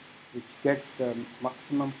function, which gets the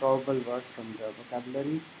maximum probable word from the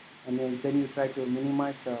vocabulary, and then you try to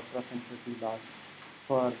minimize the cross-entropy loss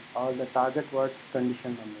for all the target words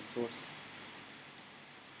conditioned on the source.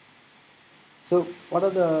 So what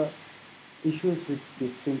are the issues with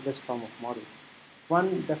this simplest form of model?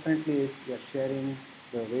 One definitely is we are sharing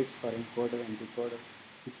the weights for encoder and decoder,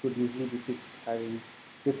 which could easily be fixed having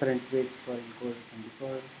different weights for encoders and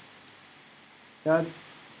decoders. The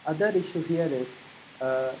other issue here is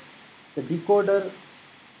the decoder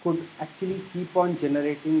could actually keep on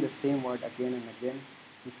generating the same word again and again.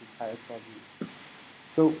 This is higher probability.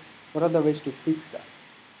 So what are the ways to fix that?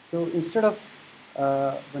 So instead of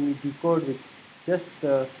when we decode with just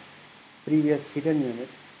the previous hidden unit,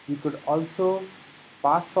 we could also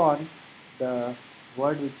pass on the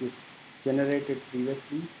word which is generated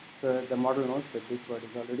previously So the model knows that this word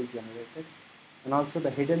is already generated, and also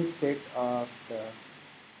the hidden state of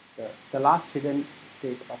the last hidden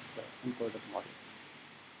state of the encoded model.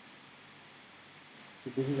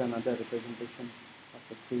 So this is another representation of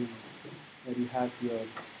the same model, where you have your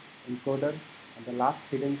encoder, and the last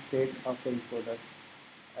hidden state of the encoder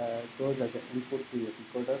goes as an input to your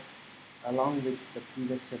decoder, along with the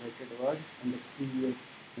previous generated word and the previous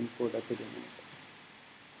encoder to the numerator.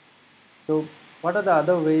 So what are the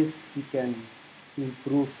other ways we can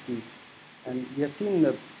improve this? And we have seen in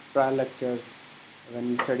the prior lectures when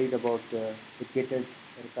we studied about the gated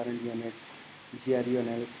recurrent units, GRU and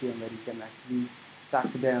LSTM, where you can actually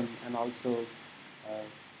stack them and also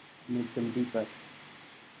make them deeper.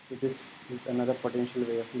 So this is another potential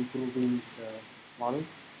way of improving the model.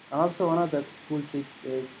 And also one of the cool tricks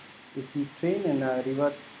is if you train in a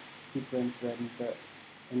reverse sequence where the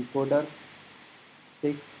encoder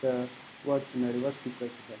takes the words in a reverse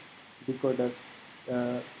sequence of the decoder,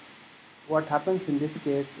 what happens in this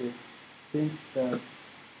case is since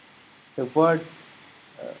the word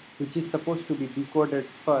which is supposed to be decoded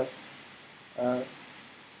first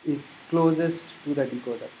is closest to the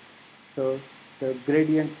decoder. So the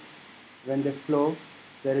gradients, when they flow,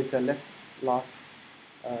 there is a less loss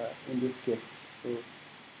in this case. So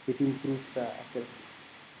it improves the accuracy.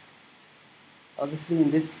 Obviously,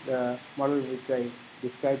 in this model which I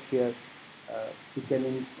described here, we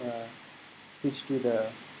can switch to the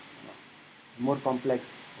more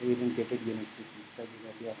complex even gated units which we studied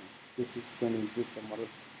earlier. This is going to improve the model.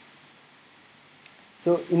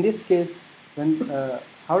 So in this case, when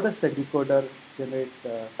how does the decoder generate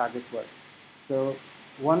the target word? So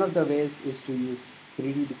one of the ways is to use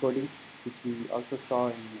 3D decoding, which we also saw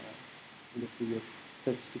in the previous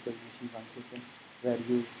statistical machine translation, where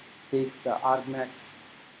you take the argmax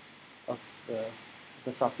of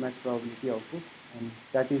the softmax probability output, and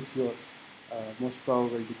that is your most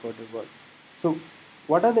probable decoded word. So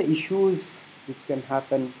what are the issues which can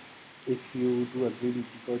happen if you do a 3D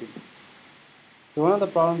decoding? So one of the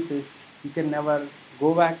problems is you can never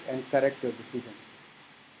go back and correct your decision.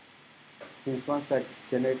 Since once that's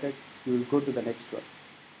generated, you will go to the next one.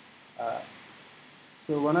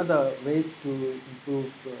 So one of the ways to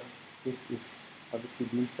improve this is obviously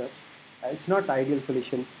beam search. It's not ideal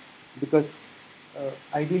solution because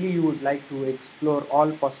ideally you would like to explore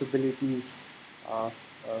all possibilities of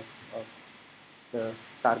the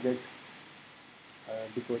target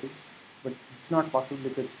decoding, but it's not possible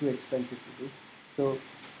because it's too expensive to do. So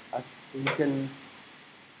you can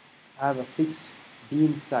have a fixed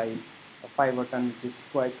beam size of 5 or 10, which is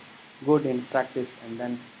quite good in practice, and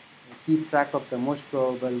then keep track of the most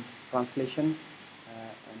probable translation,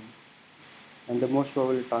 and the most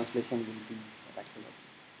probable translation will be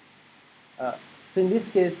accurate. So in this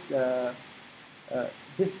case,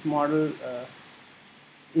 this model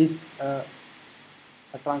is a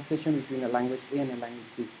translation between a language A and a language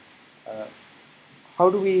B. How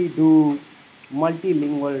do we do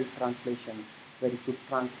multilingual translation where you could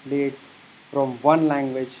translate from one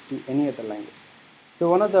language to any other language? So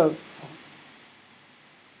one of the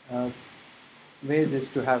ways is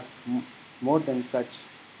to have more than such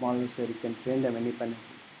models where you can train them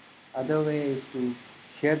independently. Other way is to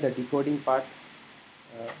share the decoding part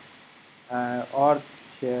or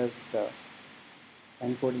share the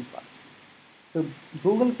encoding part. So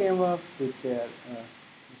Google came up with their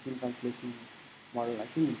machine translation model, I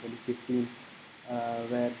think in 2015,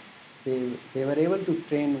 where they were able to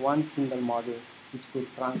train one single model which could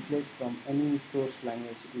translate from any source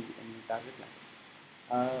language to any target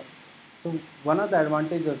language. So one of the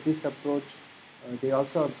advantages of this approach, they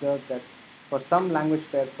also observed that for some language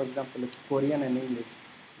pairs, for example, like Korean and English,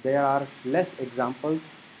 there are less examples.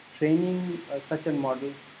 Training such a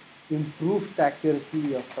model improved the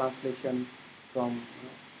accuracy of translation from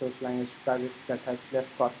source language to target that has less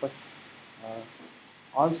corpus.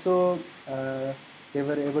 Also, they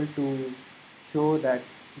were able to show that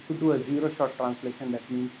you could do a zero-shot translation. That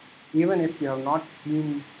means even if you have not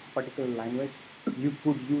seen a particular language, you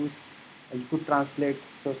could translate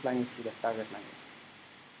source language to the target language.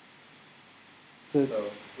 So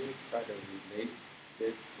please try to relate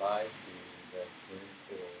this slide to the swimming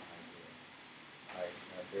pool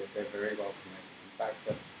idea. They're very well connected. In fact,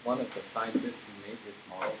 one of the scientists who made this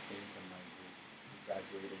model came from my group. He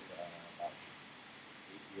graduated about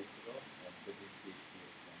 8 years ago and did his PhD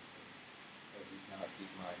at Stanford. So he's now at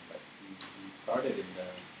DeepMind, but he started in the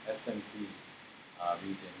SMT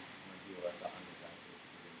region when he was an undergraduate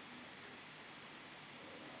student.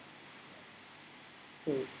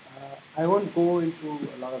 So I won't go into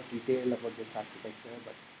a lot of detail about this architecture,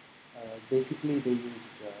 but basically they use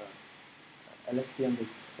LSTM with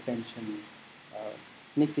attention.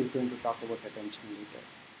 Nick is going to talk about attention later.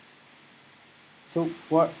 So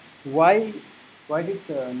why did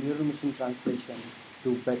neural machine translation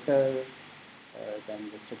do better than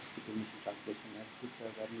the statistical machine translation as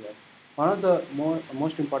discussed earlier? One of the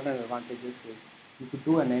most important advantages is you could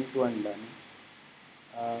do an end-to-end learning.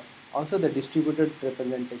 Also, the distributed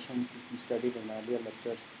representations which we studied in earlier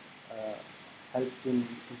lectures helped in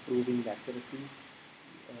improving the accuracy.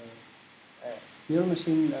 Neural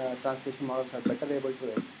machine translation models are better able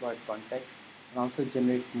to exploit context and also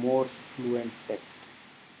generate more fluent text.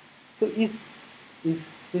 So is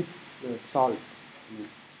this solved? I mean,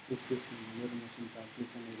 is this neural machine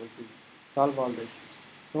translation able to solve all the issues?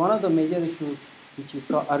 So one of the major issues which you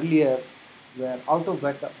saw earlier were out of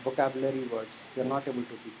vocabulary words we are not able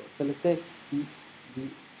to decode. So let's say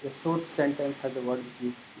the source sentence has a word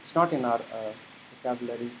which it's not in our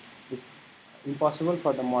vocabulary. It's impossible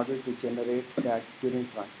for the model to generate that during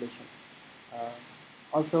translation.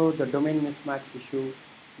 Also, the domain mismatch issue,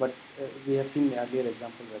 but we have seen the earlier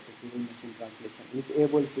example where the neural machine translation is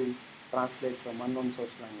able to translate from unknown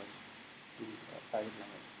source language to private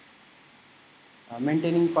language.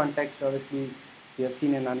 Maintaining context, obviously, we have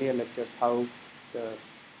seen in earlier lectures how the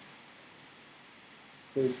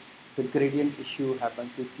gradient issue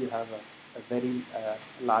happens if you have a very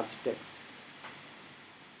large text.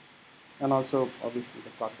 And also, obviously, the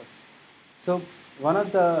corpus. So, one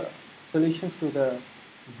of the solutions to the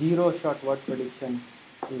zero-shot word prediction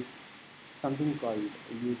is something called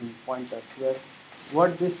using pointers, where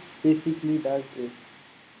what this basically does is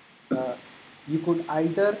you could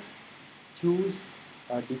either choose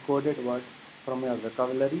a decoded word from your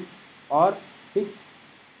vocabulary or pick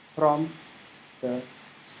from the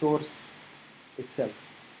source itself.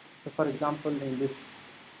 So, for example, in this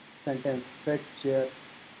sentence, Fred, Chair,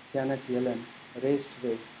 Janet Yellen raised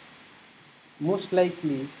rates. Most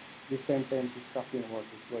likely, this sentence is talking about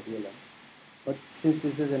this word Yellen. But since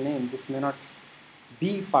this is a name, this may not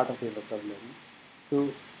be part of your vocabulary. So,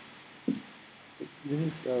 this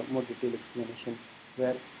is a more detailed explanation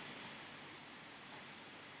where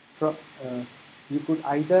you could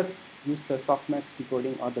either use the softmax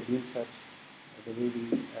decoding or the beam search, the way we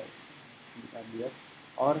see earlier,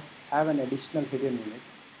 or have an additional hidden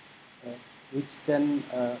unit, which then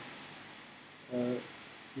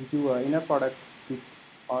you do an inner product with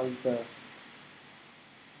all the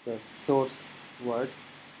source words,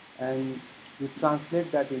 and you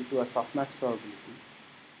translate that into a softmax probability,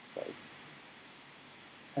 sorry,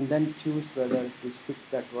 and then choose whether to spit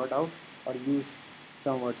that word out or use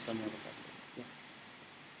some words from your vocabulary.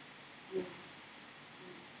 Yeah.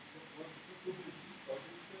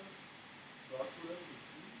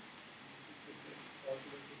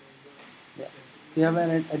 Yeah. So you have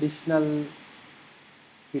an additional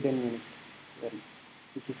hidden unit there,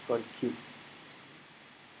 which is called Q.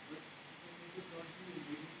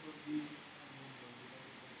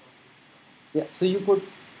 Yeah, so you could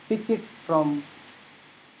pick it from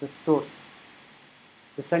the source,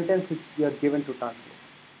 the sentence which you are given to translate.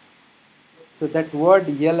 So that word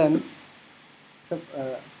Yellen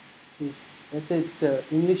is, let's say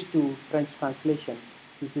it's English to French translation.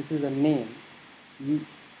 Since this is a name, you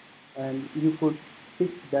could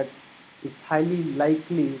pick that it's highly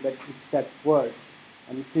likely that it's that word,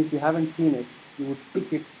 and since you haven't seen it, you would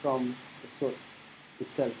pick it from the source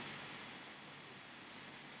itself.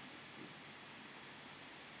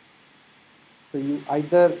 So you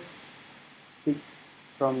either pick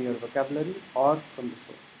from your vocabulary or from the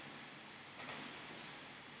source.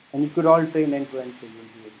 And you could all train end-to-end, so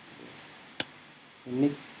you'll be able to do it. So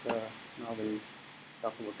Nick now will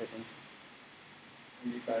talk about attention.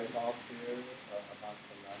 And you guys all clear about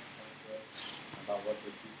the last point there, about what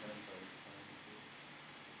the sequence are trying to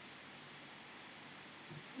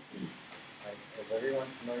do? Like, is everyone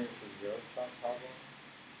familiar with the zero-shot problem?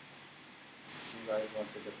 You guys want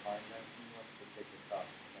to define that? Who wants to take a shot?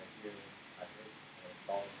 Like here, I heard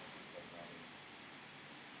solve the problem.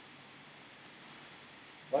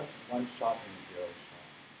 What's one shot in zero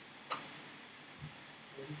shot?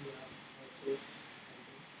 When you have a source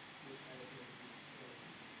sentence, you have a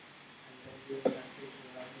and then you translate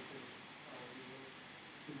your language,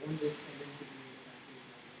 you want this sentence to be in the translation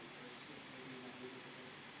language because maybe language is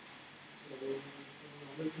different. So in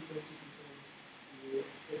normal sequence to sequence, you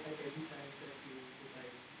set up every time that you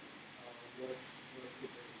decide what to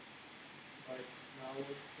predict. But now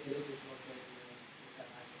LM is not like that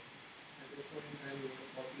happen. At this point in time, you want to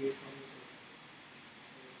copy it from the source.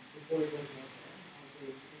 Before it was not there, now they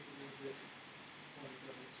introduce this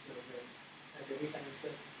pointer mixture where at every time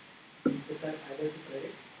step you decide either to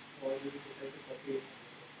predict or you decide to copy it from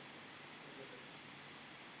the source.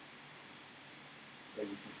 So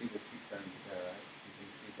you can see the two terms there, right? You can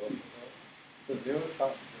see both of those. So zero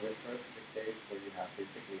shot refers to the case where you have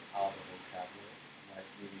basically out of vocabulary, right?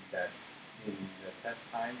 Meaning that in the test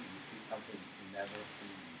time you see something you've never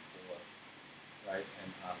seen before, right? And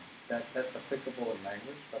that's applicable in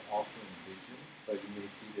language, but also in vision. So you may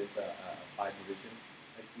see this applied to vision.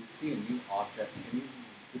 Like you see a new object, and you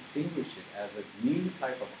distinguish it as a new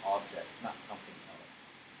type of object, not something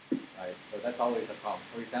else, right? So that's always a problem.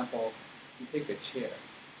 For example, you take a chair.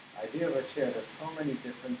 Idea of a chair, there's so many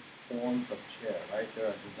different forms of chair, right? There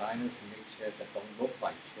are designers who make chairs that don't look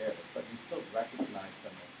like chairs, but you still recognize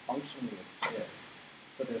them as functionally as chairs.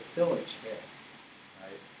 So there's still a chair,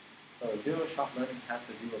 right? So zero-shot learning has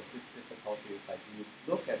to do with this difficulty. It's like you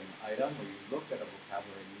look at an item or you look at a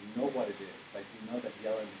vocabulary and you know what it is. Like you know that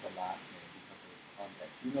yellow is a last name because of its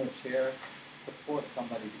context. You know chair supports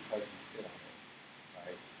somebody because you sit on it,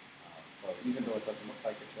 right? So even though it doesn't look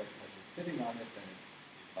like a chair because you're sitting on it, then it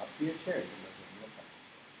must be a chair even though it doesn't look like a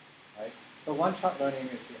chair, right? So one-shot learning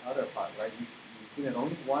is the other part, right? You've seen it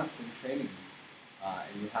only once in training,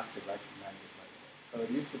 and you have to recognize it right away. So it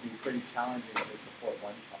used to be pretty challenging to support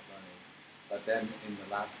one-shot learning, but then in the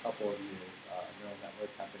last couple of years, neural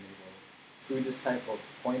networks have been able, through this type of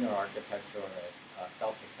pointer architecture and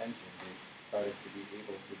self-attention, they started to be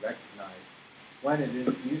able to recognize when it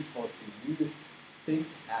is useful to use things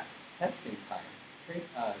at testing time,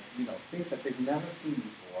 things that they've never seen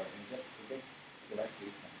before, and just predict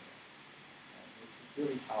directly from there. Which is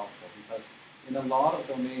really powerful because in a lot of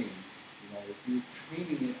domains, if you're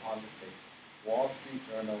training it on, let's say, Wall Street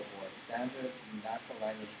Journal or a standard natural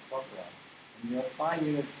language corpora, and you're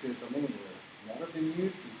applying it to a domain where it's never been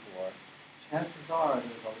used before, chances are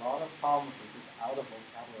there's a lot of problems with this out of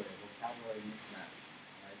vocabulary mismatch,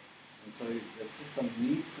 right? And so the system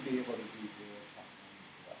needs to be able to do zero-shot learning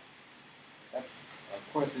as well. That's, of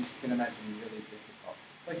course, as you can imagine, really difficult.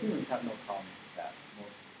 But humans have no problem with that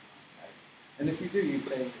most of the time, right? And if you do, you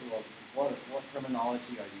say, well, what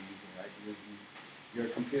terminology are you using, right? You're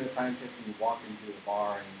a computer scientist and you walk into a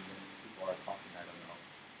bar and people are talking, I don't know,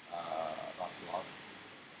 about philosophy or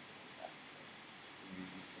something like that. You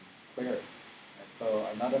can clear it. And so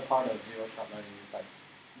another part of zero-shot learning is like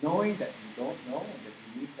knowing that you don't know and that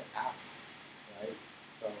you need to ask, right?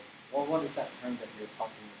 So, well, what is that term that you're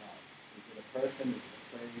talking about? Is it a person? Is it a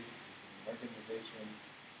place? Is it an organization?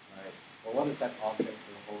 Right? Well, what is that object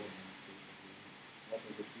you're holding? Basically, what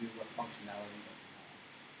does it do? What functionality does it have?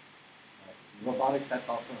 Right? In robotics, that's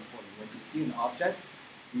also important. When you see an object,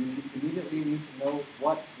 you immediately need to know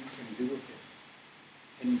what you can do with it.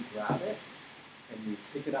 Can you grab it? Can you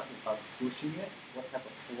pick it up without squishing it? What type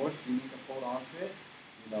of force you need to hold onto it?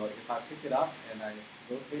 If I pick it up and I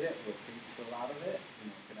rotate it, will things spill out of it?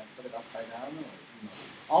 Can I put it upside down?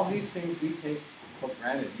 All these things we take for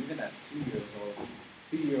granted, even as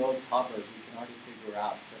 2-year-old toddlers, we can already figure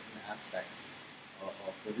out certain aspects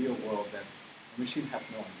of the real world that the machine has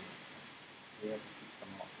no idea. We have to teach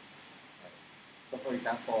them all this. Right? So for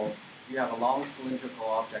example, you have a long cylindrical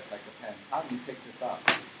object like a pen. How do you pick this up?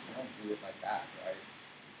 You don't do it like that, right?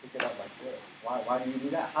 You pick it up like this. Why do you do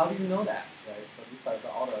that? How do you know that, right? So these are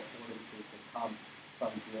all the affordances that come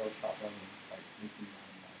from zero-shot learning, like thinking that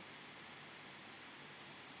in mind.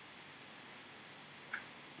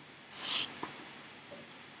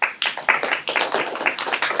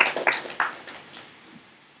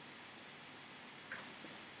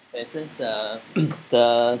 Since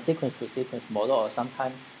the sequence-to-sequence model, or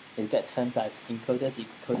sometimes it gets termed as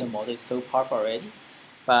encoder-decoder model, is so powerful already,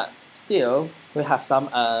 but still we have some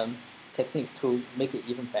techniques to make it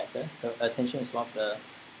even better. So attention is one of the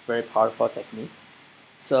very powerful techniques.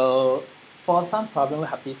 So for some problem, we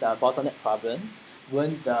have this bottleneck problem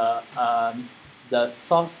when the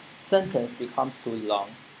source sentence becomes too long,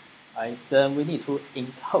 right? Then we need to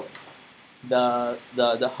encode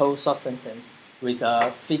the whole source sentence with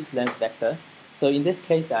a fixed length vector. So in this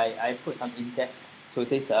case, I put some index to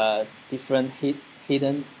this different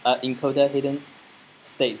hidden encoder hidden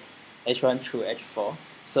states, H1 through H4.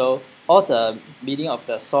 So all the meaning of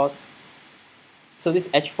the source. So this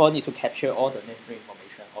H4 need to capture all the necessary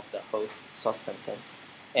information of the whole source sentence,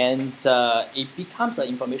 and it becomes an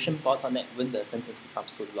information bottleneck when the sentence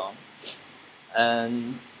becomes too long.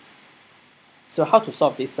 And so how to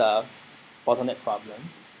solve this bottleneck problem?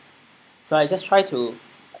 So I just try to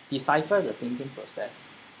decipher the thinking process.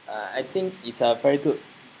 I think it's a very good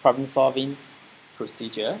problem-solving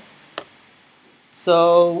procedure.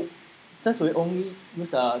 So since we only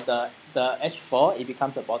use the H4, it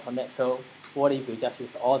becomes a bottleneck. So what if we just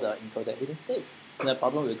use all the encoded hidden states? And the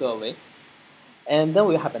problem will go away. And then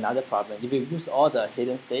we have another problem. If we use all the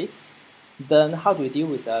hidden states, Then how do we deal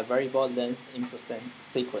with a variable length input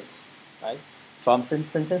sequence, right? From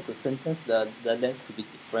sentence to sentence, the length could be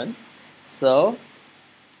different. So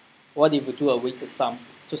what if we do a weighted sum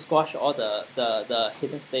to squash all the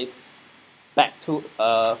hidden states back to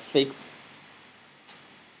a fixed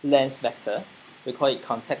length vector? We call it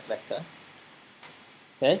context vector.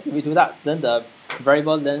 Okay, if we do that, then the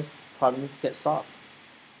variable length problem gets solved.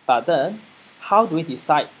 But then, how do we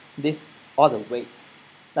decide this all the weights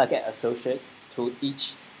that get associated to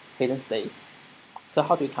each hidden state? So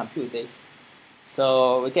how do we compute this?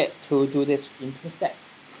 So we get to do this in 2 steps.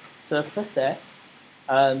 So the first step,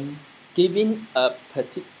 given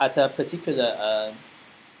at a particular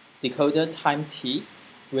decoder time t,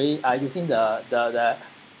 we are using the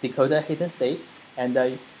decoder hidden state and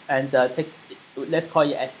take, let's call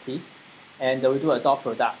it st, and we do a dot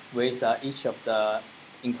product with each of the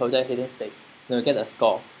encoder hidden state. Then we get a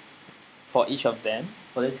score for each of them.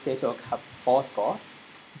 For this case, we'll have 4 scores.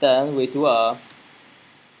 Then we do a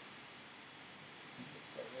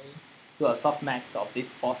softmax of these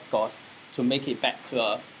 4 scores to make it back to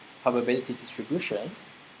a probability distribution.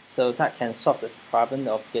 So that can solve this problem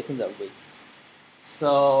of getting the weights.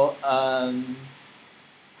 So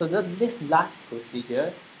this last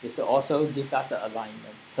procedure is also give us an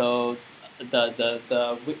alignment. So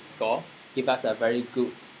the weight score give us a very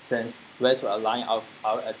good sense where to align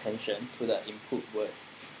our attention to the input word.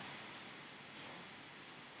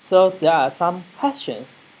 So there are some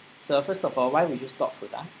questions. So first of all, why we use dot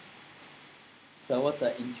product? So what's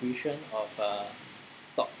the intuition of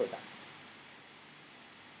dot product?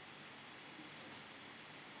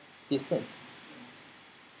 Distance.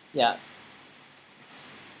 Yeah, it's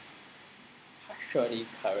partially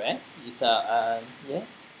correct. It's a yeah.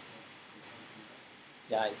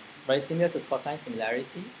 Yeah, it's very similar to cosine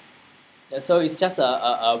similarity. Yeah, so it's just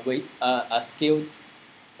a scaled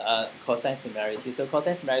cosine similarity. So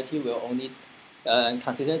cosine similarity will only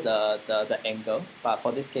consider the angle, but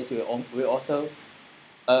for this case, we also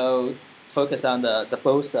focus on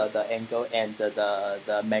both the angle and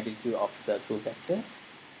the magnitude of the two vectors.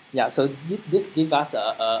 Yeah, so this gives us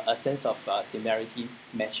a sense of similarity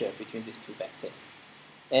measure between these two vectors.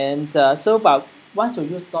 And but once we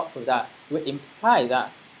use dot product, we imply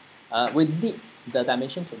that we need the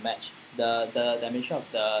dimension to match the dimension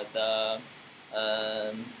of the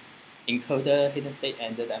encoder hidden state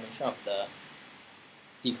and the dimension of the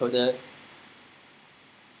decoder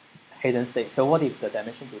hidden state. So what if the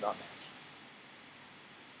dimension do not match?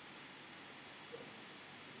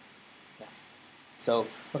 Yeah. So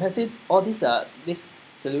we can see all these this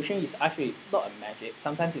solution is actually not a magic.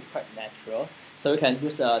 Sometimes it's quite natural. So we can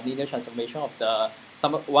use a linear transformation of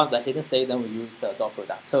one of the hidden state, then we use the dot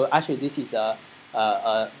product. So actually this is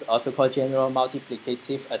also called general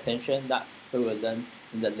multiplicative attention that we will learn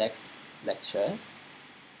in the next lecture.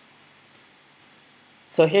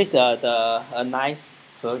 So here's a nice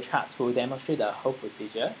flow chart to demonstrate the whole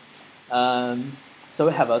procedure. So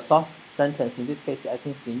we have a source sentence. In this case, I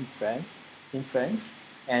think it's in French,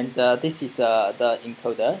 and this is the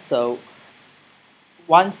encoder. So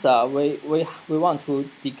once we want to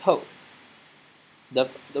decode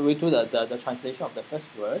we do the translation of the first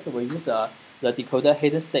word, we use the decoder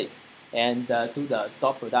hidden state and do the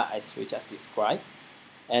dot product as we just described.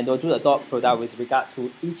 And we'll do the dot product with regard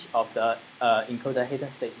to each of the encoder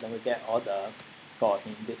hidden state. Then we get all the scores,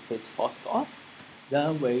 in this case 4 scores.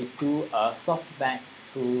 Then we do a softmax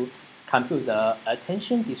to compute the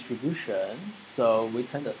attention distribution. So we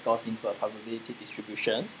turn the scores into a probability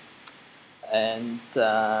distribution. And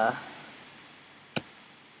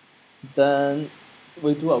then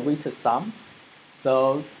we do a weighted sum.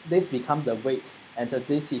 So this becomes the weight, and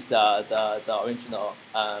this is the original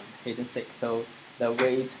hidden state. So the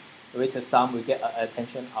weighted sum, we get an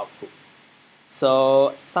attention output.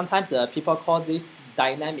 So sometimes people call this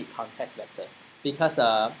dynamic context vector because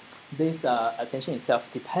this attention itself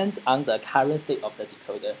depends on the current state of the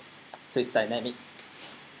decoder. So it's dynamic.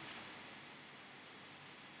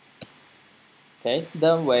 Okay,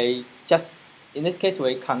 then we just, in this case,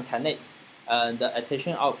 we concatenate the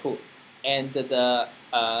attention output and the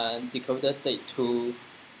decoder state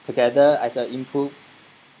together as an input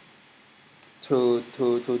to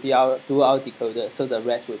do our decoder. So the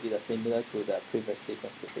rest will be similar to the previous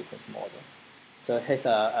sequence-to-sequence model. So here's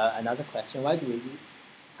another question: why do we use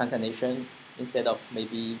concatenation instead of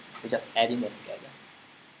maybe we just adding them together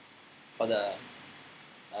for the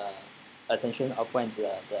attention output and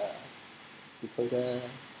the decoder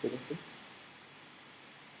hidden state?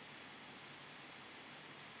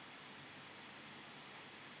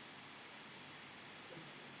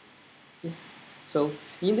 Yes. So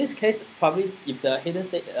in this case, probably if the hidden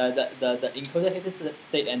state, the encoder hidden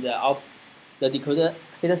state and the decoder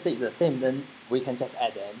hidden state is the same, then we can just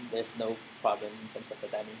add them. There's no problem in terms of the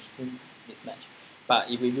dimension mismatch. But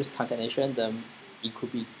if we use concatenation, then it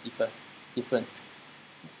could be different.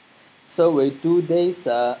 So we do this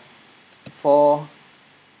for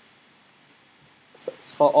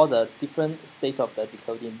all the different state of the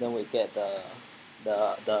decoding, then we get the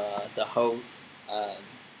whole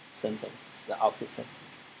sentence, the output sentence.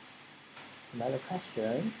 Another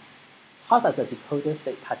question: how does a decoder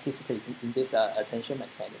state participate in this attention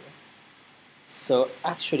mechanism? So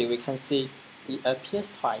actually, we can see it appears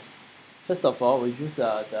twice. First of all, we use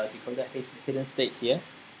the decoder hidden state here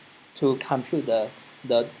to compute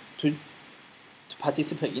to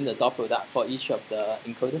participate in the dot product for each of the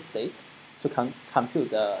encoder states to compute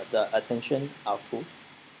the attention output,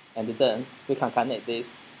 and then we can connect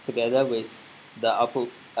this together with the output,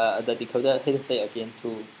 the decoder hidden state again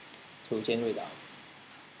to generate out.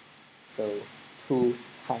 So 2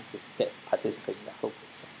 times it participate in the whole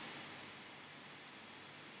process.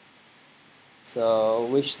 So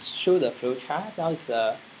we show the flow chart. Now it's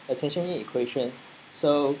attention equations.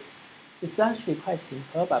 So it's actually quite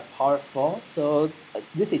simple but powerful. So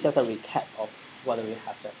this is just a recap of what we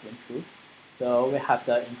have just went through. So we have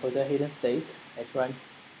the encoder hidden state, H1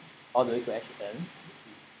 all the way to Hn.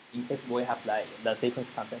 In case we have like the sequence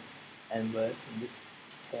contents and words in this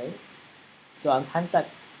case. So on time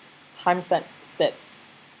step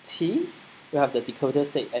T, we have the decoder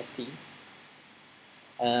state St.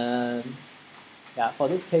 Yeah, for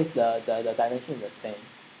this case, the dimension is the same.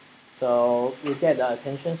 So we get the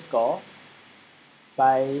attention score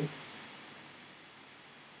by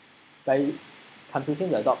computing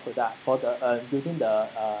the dot product for the using the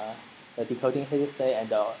decoding hidden state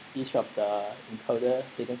and each of the encoder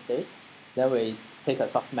hidden state. Then we take a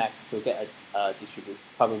softmax to get a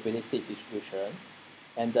probabilistic distribution,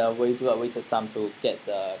 and we do a weighted sum to get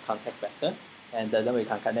the context vector, and then we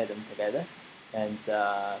can connect them together and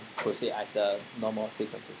proceed as a normal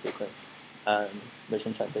sequence-to-sequence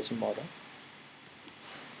machine translation model.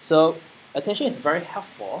 So attention is very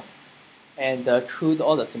helpful, and through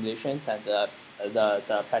all the simulations and the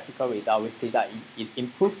practical result, we see that it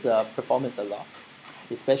improves the performance a lot,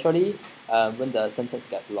 especially when the sentence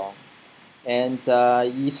gets long. And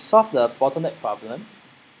it solves the bottleneck problem,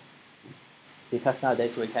 because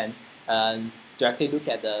nowadays we can directly look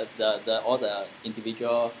at all the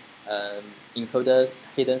individual encoder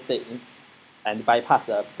hidden state and bypass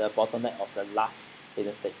the bottleneck of the last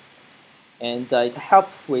hidden state. And it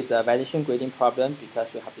helps with the validation grading problem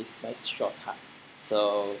because we have this nice shortcut.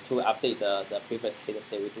 So to update the previous hidden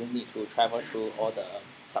state, we don't need to travel through all the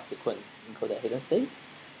subsequent encoder hidden states.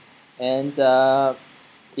 And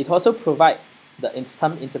it also provides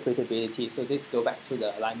some interpretability. So this goes back to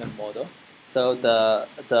the alignment model. So the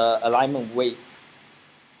alignment weight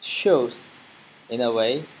shows, in a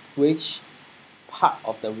way, which part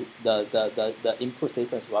of the input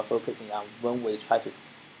sequence we are focusing on when we try to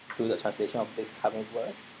do the translation of this covered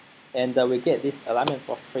word. And we get this alignment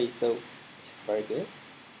for free, so which is very good.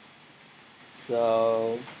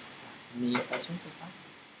 So, any questions so far?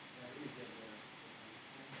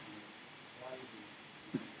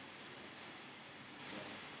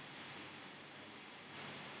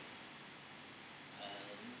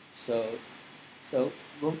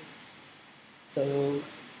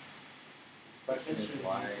 Question is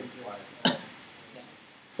why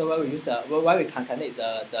So why we use why we concatenate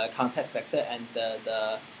the context vector and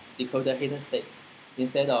the decoder hidden state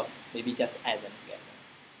instead of maybe just add them together.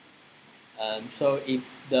 So if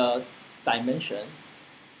the dimension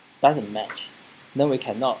doesn't match, then we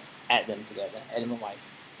cannot add them together element-wise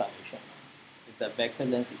summation. If the vector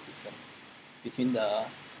length is different between the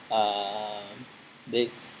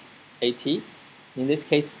this AT, in this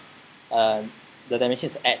case, the dimension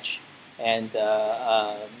is h, and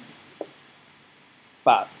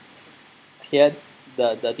but here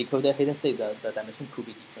the decoder hidden state, the dimension could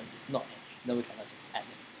be different. It's not h. Then we cannot just add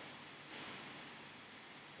it.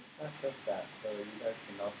 it's not just that. So you guys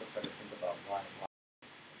can also try to think about why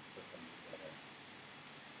put them together.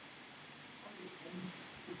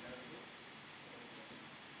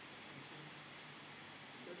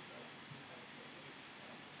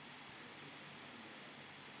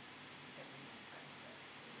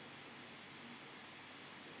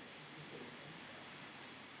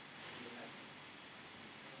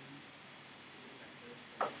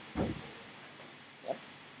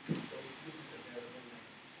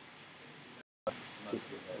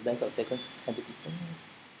 Length of sequence can be different.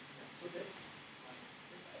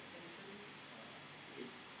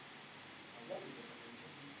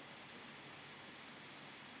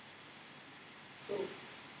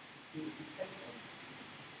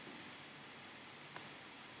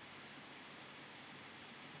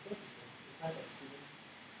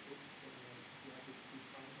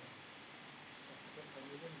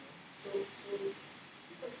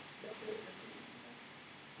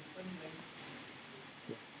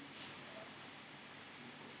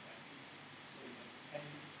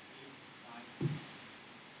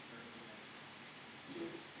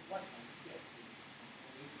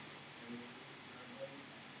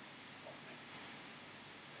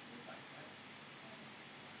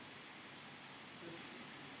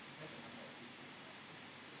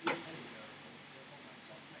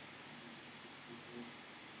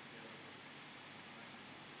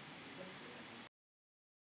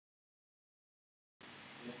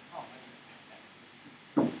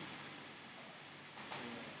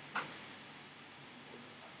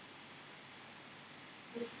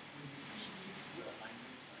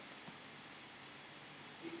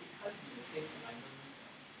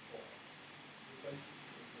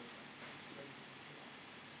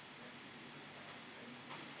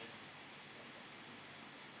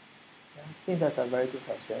 think that's a very good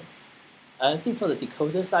question. I think for the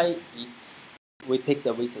decoder side, we take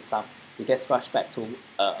the weighted sum. We get switched back to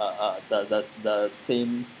the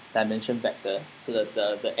same dimension vector, so that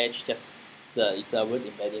the edge just it's a word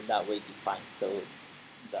embedded that way defined. So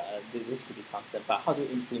this could be constant. But how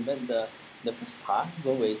to implement the first part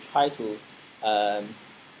when we try to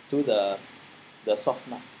do the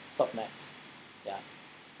softmax? Yeah,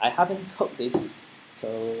 I haven't coded this,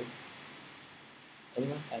 so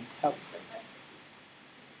anyone can help.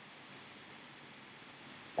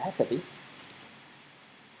 That could be.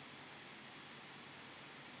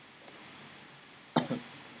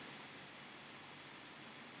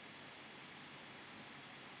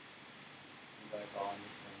 Like all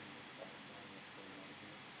understanding what's going on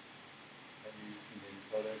here. And you use the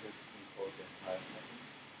encoder to encode the entire sentence,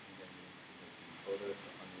 and then you use the encoder to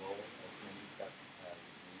unroll as many steps as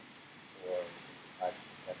you need for the type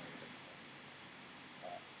to generate a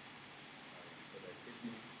so they're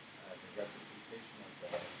taking the representation of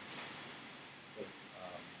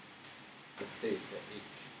the state, the H,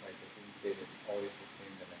 right? The thin state is always the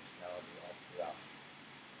same dimensionality all throughout.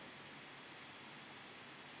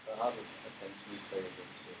 So how does attention play with this?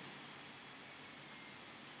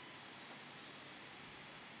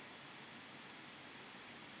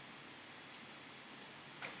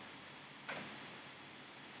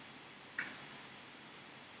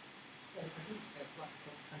 Yeah, I think that's what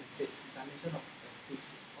kind of said. The dimension of the pitch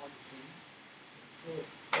is all the same. So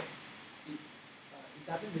it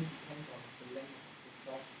doesn't really depend on the length of the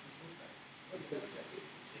soft input, right? What you can say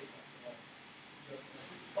is the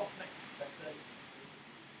softmax vector is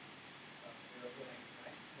variable length,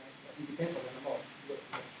 right? But it depends on the number of words.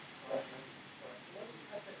 Correct. So once you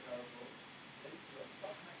have that variable, then your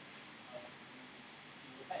softmax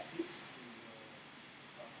you will add this to your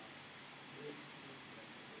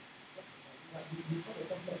before the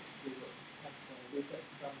softmax you will have the weighted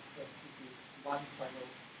sum first, which is one final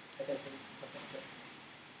attention percentage.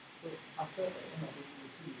 So after the end of it, you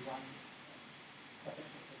will see one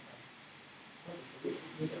attention percentage. What is the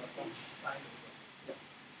weighted sum sign over? Yeah.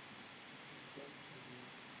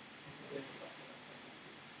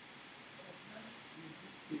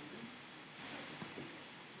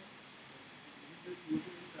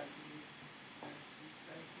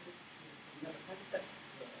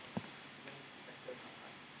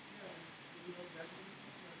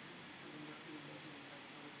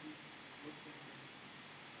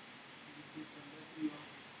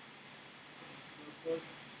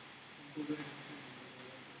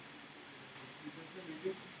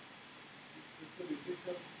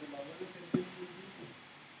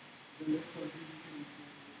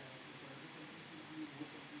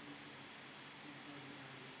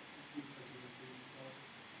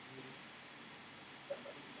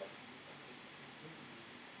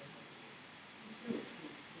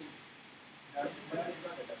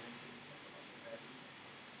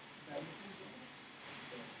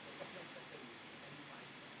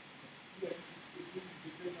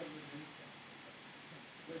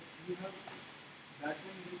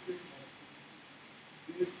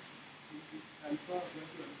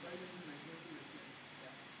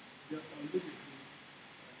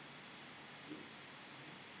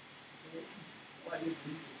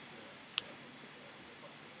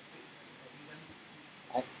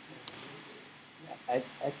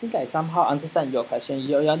 I think I somehow understand your question.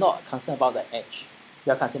 You're not concerned about the edge.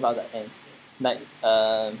 You're concerned about the end. Like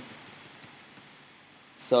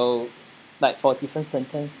so, like for different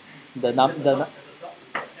sentence,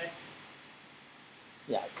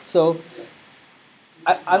 yeah. So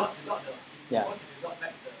I yeah.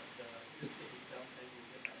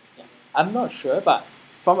 I'm not sure, but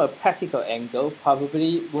from a practical angle,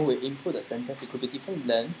 probably when we input the sentence, it could be different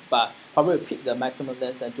length, but probably pick the maximum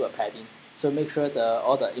length and do a padding. So make sure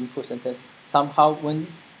all the input sentence somehow when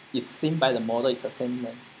it's seen by the model, it's the same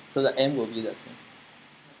length. So the end will be the same.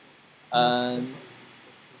 Yeah.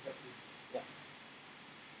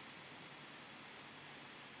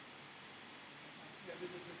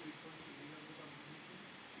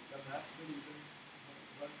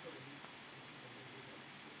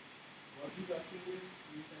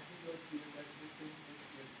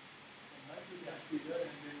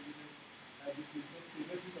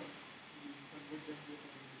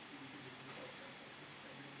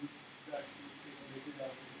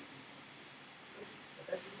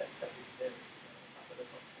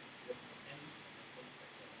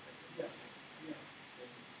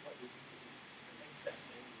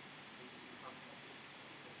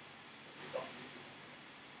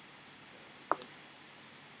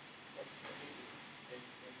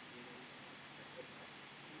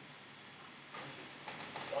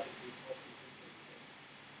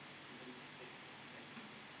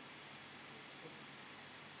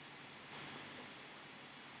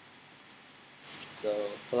 So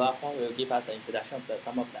follow-up will give us an introduction of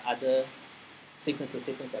some of the other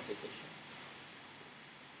sequence-to-sequence applications.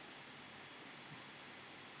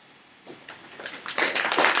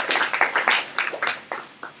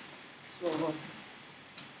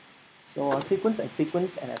 So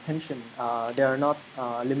sequence and attention, they are not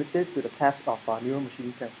limited to the task of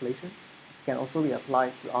neural-machine translation. It can also be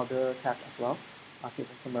applied to other tasks as well, as you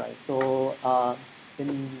can summarize. So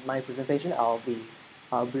in my presentation, I'll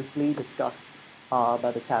briefly discuss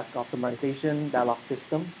about the task of summarization, dialogue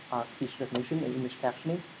system, speech recognition, and image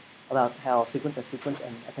captioning, about how sequence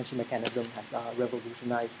and attention mechanism has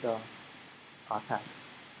revolutionized the task.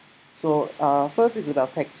 So first is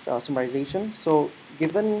about text summarization. So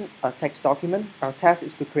given a text document, our task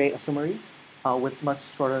is to create a summary with much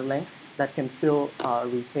shorter length that can still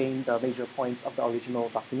retain the major points of the original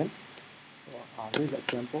document. So here's the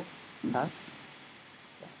example task.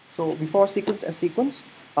 So before sequence,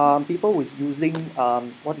 people was using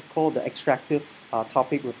what we call the extractive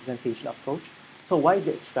topic representation approach. So why is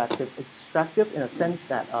it extractive? Extractive in a sense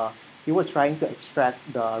that you were trying to extract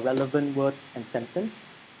the relevant words and sentence,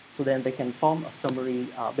 so then they can form a summary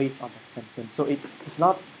based on that sentence. So it's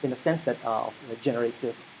not in a sense that of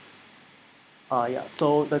generative. Yeah,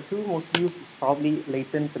 so the two most used is probably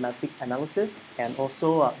latent semantic analysis and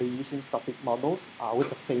also Bayesian topic models with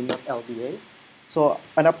the famous LDA. So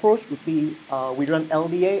an approach would be we run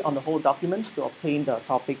LDA on the whole document to obtain the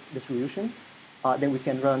topic distribution. Then we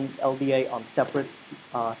can run LDA on separate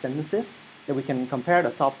sentences. Then we can compare the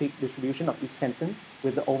topic distribution of each sentence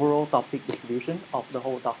with the overall topic distribution of the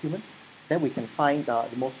whole document. Then we can find the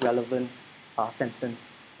most relevant sentence.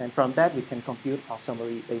 And from that, we can compute our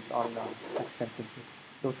summary based on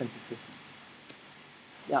those sentences.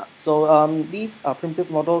 Yeah, so these primitive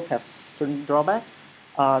models have certain drawbacks.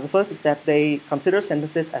 The first is that they consider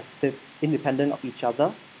sentences as independent of each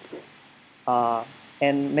other.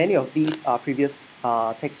 And many of these previous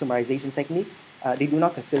text summarization techniques, they do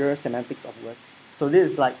not consider semantics of words. So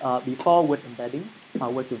this is like before word embeddings,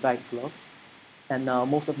 word-to-vec gloves. And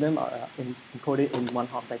most of them are encoded in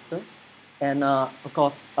one-hot vectors. And of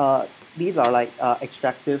course, these are like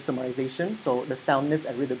extractive summarization, so the soundness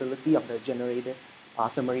and readability of the generated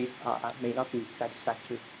summaries may not be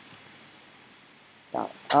satisfactory. Yeah.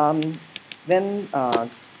 Then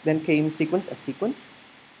came sequence,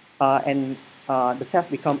 and the task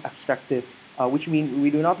become abstractive, which means we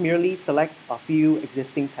do not merely select a few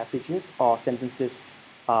existing passages or sentences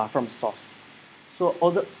from the source. So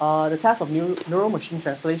the task of neural machine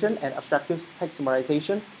translation and abstractive text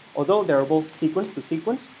summarization, although they are both sequence to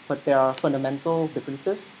sequence, but there are fundamental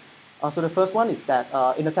differences. So the first one is that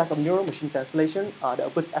in the task of neural machine translation, the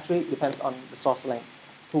output actually depends on the source length.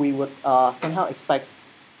 So we would somehow expect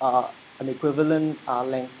an equivalent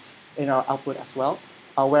length in our output as well.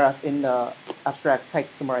 Whereas in the abstract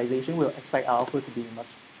text summarization, we'll expect our output to be much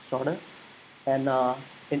shorter. And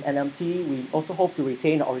in NLP, we also hope to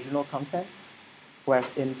retain the original content. Whereas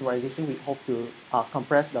in summarization, we hope to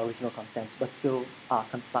compress the original contents, but still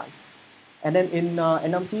concise. And then in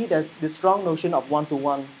NLP, there's this strong notion of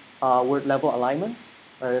one-to-one word level alignment,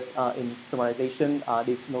 whereas in summarization,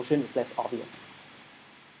 this notion is less obvious.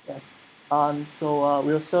 Yes. So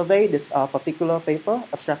we'll survey this particular paper,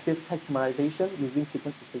 abstractive text summarization using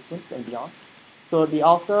sequence to sequence and beyond. So the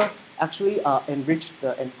author actually enriched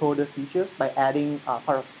the encoder features by adding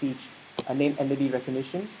part of speech, name entity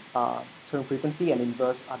recognitions, term frequency, and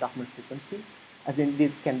inverse document frequency. I think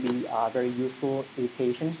this can be very useful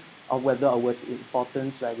indications of whether a word's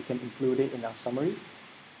importance, right? We can include it in our summary.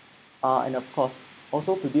 And of course,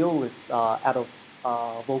 also to deal with out of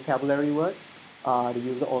vocabulary words, the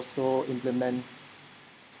user also implement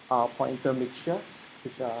pointer mixture,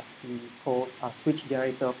 which we call switch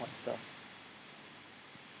generator pointer.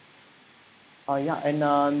 Yeah,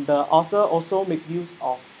 and the author also make use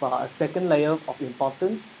of a second layer of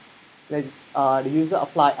importance. That is, the user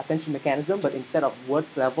applied attention mechanism, but instead of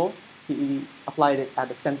words level, he applied it at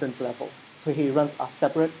the sentence level. So he runs a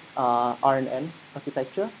separate RNN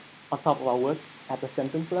architecture on top of our words at the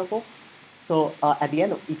sentence level. So at the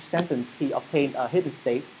end of each sentence, he obtained a hidden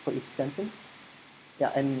state for each sentence.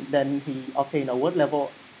 Yeah, and then he obtained a word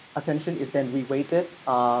level attention is then reweighted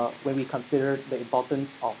when we consider the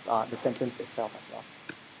importance of the sentence itself as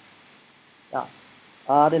well.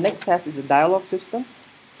 Yeah. The next test is a dialogue system.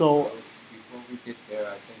 So before we get there,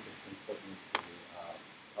 I think it's important to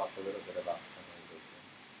talk a little bit about summarization,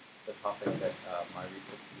 the topic that my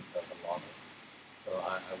research team does a lot of. So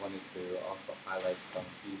I wanted to also highlight some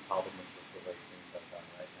key problem installations I've done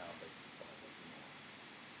right now that I'm looking at.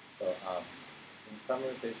 So in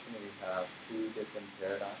summarization, we have two different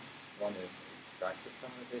paradigms. One is extractive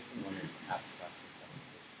summarization, one is abstractive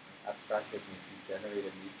summarization. Right? Abstractive means you generate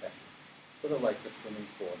a new sentence, sort of like the swimming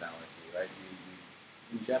pool analogy, right? You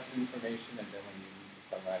ingest information, and then when you need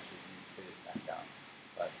to summarize it, you spit it back out.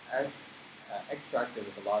 But extractive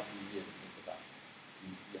is a lot easier to think about.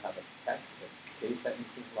 You have a text that's k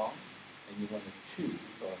sentences long, and you want to choose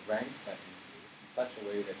or rank sentences in such a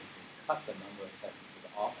way that you can cut the number of sentences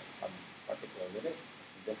off at some particular limit.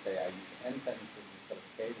 You just say, I use n sentences instead of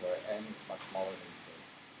k, where n is much smaller than k,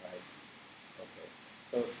 right? Okay.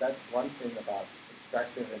 So that's one thing about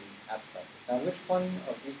extractive and abstractive. Now, which one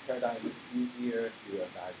of these paradigms is easier to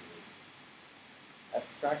evaluate?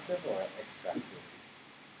 Abstractive or extractive?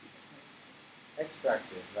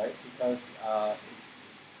 Extractive, right? Because it's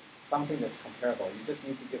something that's comparable. You just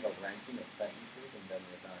need to give a ranking of sentences and then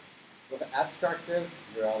you're done. With abstractive,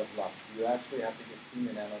 you're out of luck. You actually have to get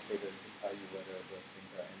human annotators to tell you whether those things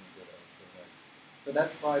are any good or good. So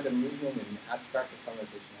that's why the movement in abstractive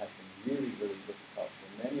summarization has been really, really difficult. For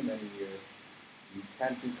many, many years, you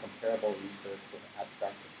can't do comparable research with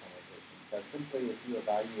abstractive summarization. Because simply if you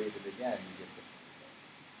evaluate it again, you get different results.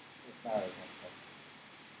 It's not as much fun.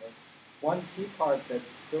 Okay? One key part that's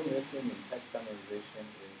still missing in text summarization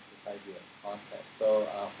is this idea of context. So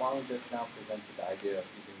Huang just now presented the idea of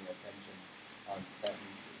using attention on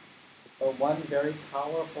sentences. So one very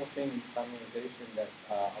powerful thing in summarization that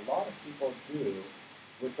a lot of people do,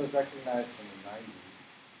 which was recognized in the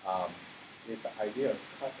 90s, is the idea of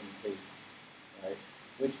cut and paste, right?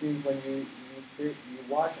 Which means when you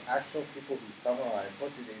watch actual people who summarize,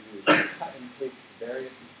 what do? They cut and paste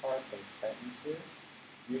various parts of sentences,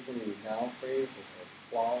 usually noun phrases or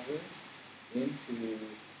clauses, into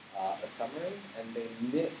a summary, and they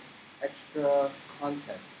knit extra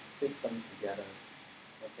content, fit them together.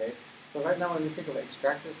 Okay? So right now when we think of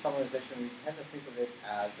extractive summarization, we tend to think of it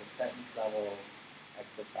as a sentence level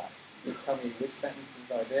exercise. You just tell me which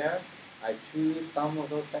sentences are there. I choose some of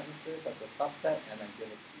those sentences as a subset, and I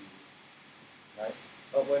give it to you. Right?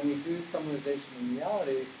 But when we do summarization in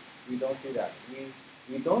reality, we don't do that.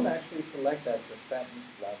 We don't actually select at the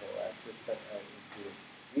sentence level as this is doing.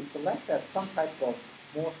 We select at some type of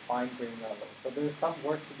more fine-grained level. So there's some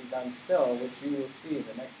work to be done still, which you will see in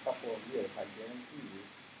the next couple of years, I guarantee you,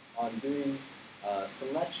 on doing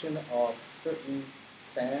selection of certain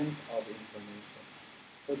stands of information.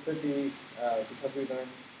 So it could be, because we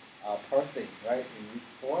learned parsing, right, in week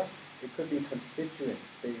 4, it could be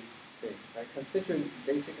constituent-based things, right? Constituents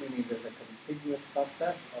basically mean there's a contiguous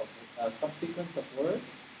subset of subsequence of words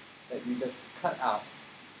that you just cut out,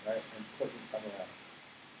 right, and put in somewhere else.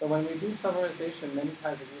 So when we do summarization, many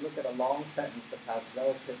times if you look at a long sentence that has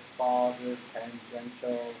relative clauses,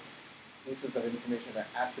 tangential pieces of information, or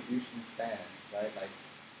attribution stands, right, like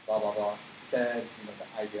blah, blah, blah, said, the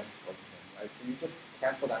IBM spokesman, right? So you just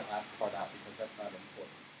cancel that last part out because that's not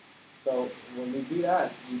important. So when we do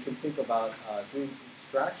that, you can think about doing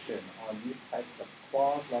extraction on these types of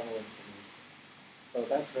clause level information. So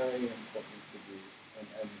that's very important to do.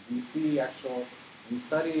 And we study actual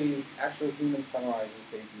human summarizers,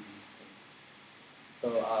 they do these things. So,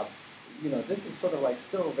 this is sort of like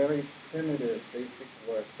still very primitive, basic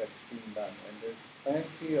work that's being done. And there's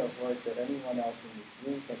plenty of work that anyone else in this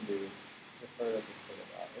room can do to further this sort of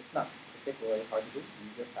out. It's not particularly hard to do,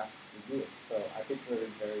 you just have to do it. So I think we're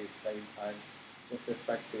in very exciting times with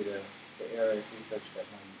respect to the area of research that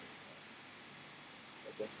might be so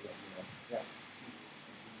just to let you know. Yeah.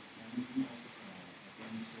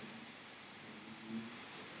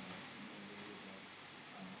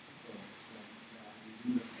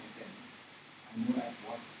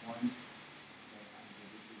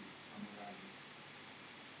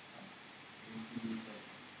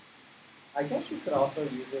 I guess you could also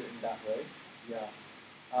use it in that way. Yeah.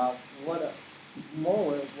 What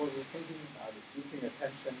we're thinking about is using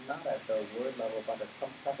attention not at the word level, but at some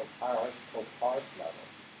type of hierarchical parse level,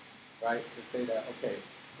 right? To say that, okay,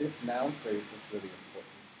 this noun phrase is really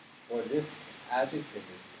important, or this adjective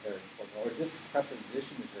is very important, or this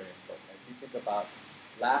preposition is very important. If you think about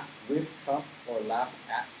laugh with Trump or laugh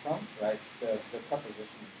at Trump, right? The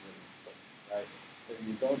preposition is really important, right? So if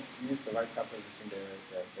you don't use the right preposition there,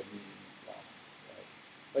 the meaning is lost, right?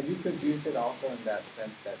 But you could use it also in that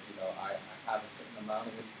sense that, I have a certain amount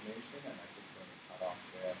of information and I just want to cut off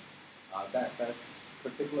there. That's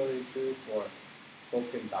particularly true for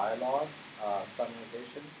spoken dialogue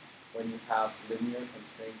summarization when you have linear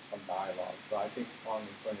constraints from dialogue. So I think Huang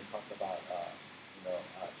is going to talk about,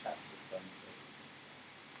 chat systems.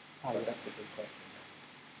 So that's a good question.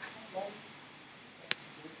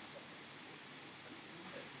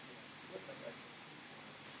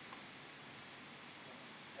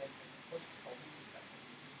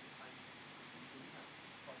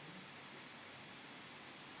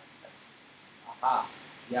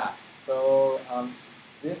 Yeah. So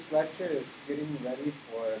this lecture is getting ready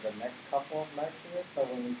for the next couple of lectures. So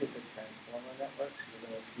when we get to transformer networks, we're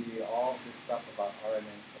going to see all this stuff about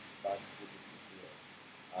RNN subscribed to the CPU.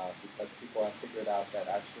 Because people have figured out that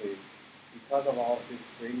actually, because of all of this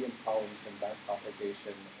gradient problems and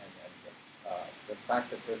backpropagation and the fact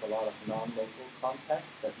that there's a lot of non-local context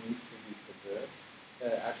that needs to be preserved,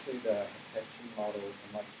 actually the attention model is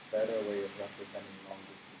a much better way of representing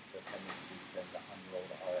long-distance dependencies than the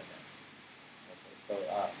unrolled RNN. Okay, so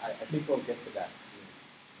I think we'll get to that soon.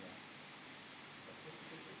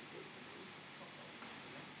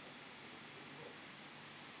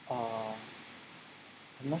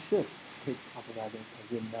 I'm not sure if we talk about this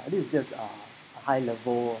again. This is just a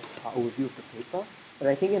high-level overview of the paper, but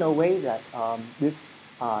I think in a way that this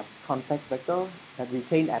context vector that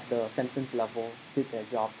retained at the sentence level did their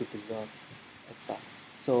job to preserve itself.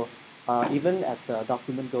 So even as the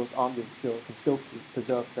document goes on, we can still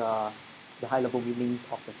preserve the high-level meanings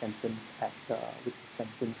of the sentence with the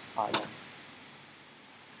sentence island.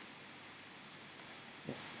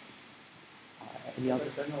 Yes. Any other?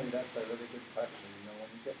 Generally, that's a really good question. You know, when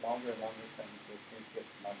you get longer and longer sentences, things get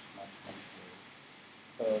much more.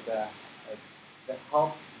 So the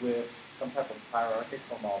help with some type of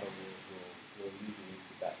hierarchical model will alleviate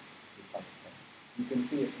that to some extent. You can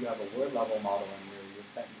see if you have a word level model and your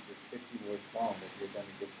sentence is 50 words long, that you're going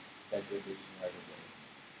to get degradation right away.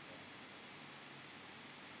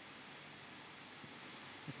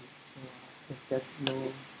 If there's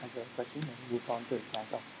no other question, then move on to the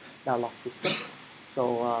class of dialogue system.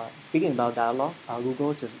 So speaking about dialogue,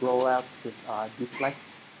 Google just rolled out this duplex,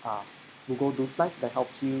 Google duplex that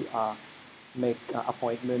helps you make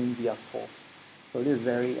appointment via call. So this is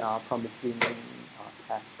very promising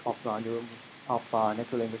task of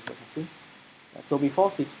natural language processing. So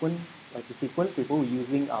before to sequence, people were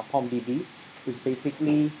using POMDB, which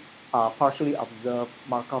basically partially observe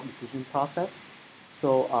Markov decision process.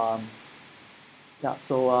 So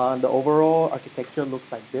the overall architecture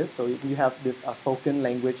looks like this. So you have this spoken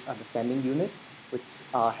language understanding unit, which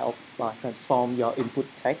helps transform your input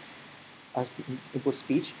text, input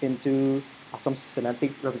speech into some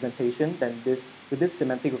semantic representation. Then with this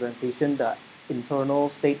semantic representation, the internal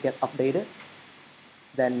state gets updated.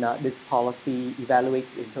 Then this policy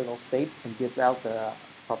evaluates internal states and gives out the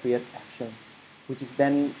appropriate action, which is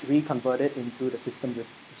then reconverted into the system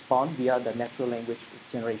response via the natural language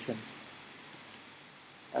generation.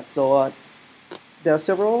 There are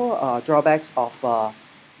several drawbacks of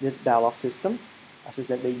this dialogue system, such as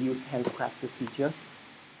that they use handcrafted features.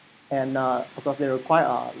 And of course, they require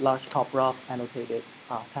a large corpora of annotated,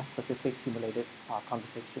 task-specific simulated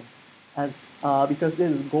conversation. And because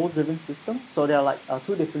this is a goal-driven system, so there are like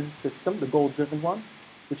two different systems. The goal-driven one,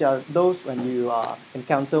 which are those when you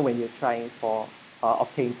encounter when you're trying for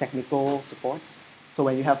obtain technical support. So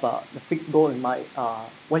when you have a fixed goal in mind,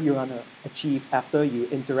 what you want to achieve after you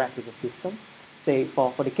interact with the system. Say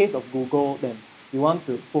for the case of Google, then you want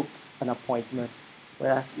to book an appointment.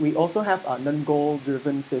 Whereas we also have a non-goal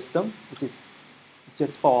driven system, which is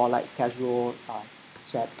just for like casual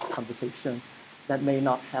chat conversation that may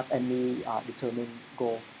not have any determined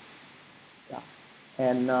goal. Yeah.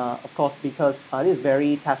 And of course, because it is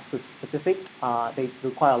very task specific, they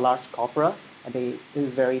require a large corpora, and it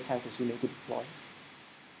is very time consuming to deploy.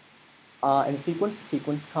 And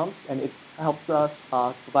sequence comes, and it helps us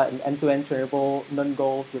provide an end-to-end trainable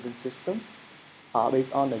non-goal driven system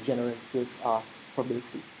based on the generative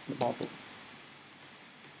probability model.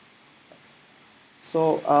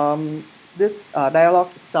 So this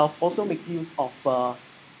dialogue itself also makes use of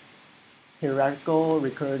hierarchical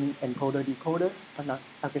recurrent encoder-decoder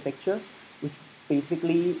architectures, which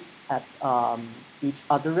basically at each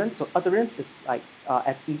utterance. So utterance is like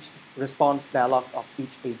at each response dialogue of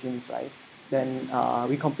each agent, right? Then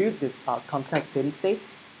we compute this context steady state,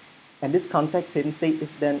 and this context steady state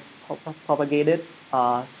is then propagated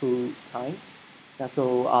through time.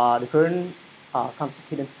 So the current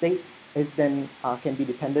constituent state is then can be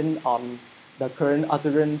dependent on the current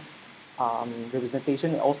utterance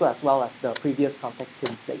representation, also as well as the previous context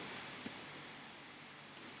steady state.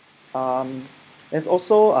 There's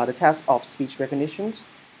also the task of speech recognition,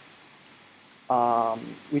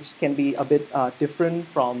 which can be a bit different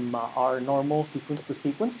from our normal sequence to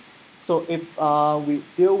sequence. So if we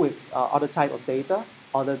deal with other type of data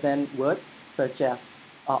other than words, such as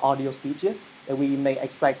audio speeches, then we may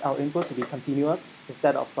expect our input to be continuous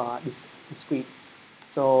instead of discrete.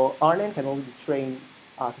 So RNN can only be trained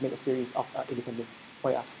to make a series of independent. Oh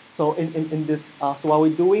yeah. So in this, so what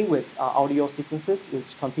we're doing with audio sequences is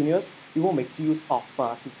continuous. We will make use of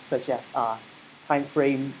such as time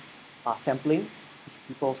frame sampling, which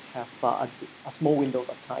people have a small windows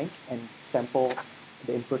of time and sample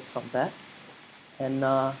the inputs from that. And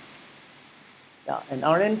yeah, and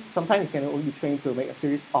RNN sometimes can only be trained to make a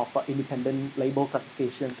series of independent label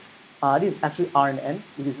classifications. This is actually RNN,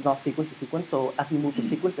 which is not sequence to sequence. So as we move to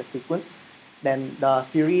sequence to sequence, then the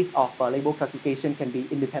series of label classification can be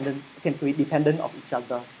dependent of each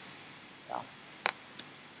other. Yeah.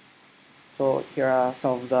 So here are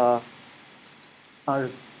some of the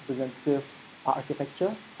representative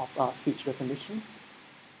architecture of speech recognition,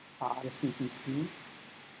 the CTC,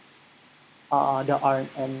 the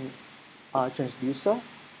RNN transducer,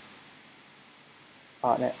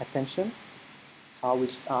 attention,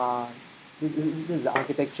 which this is the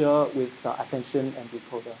architecture with attention and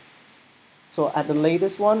decoder. So at the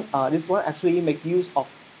latest one, this one actually make use of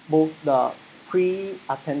both the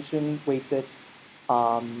pre-attention weighted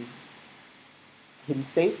hint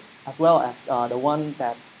state as well as the one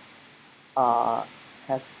that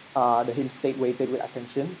has the hint state weighted with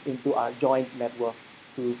attention into a joint network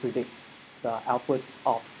to predict the outputs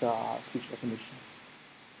of the speech recognition.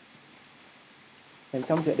 Then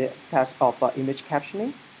come to the task of image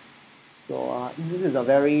captioning. So this is a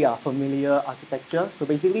very familiar architecture. So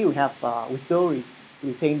basically, we still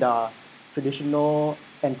retain the traditional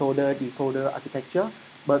encoder-decoder architecture,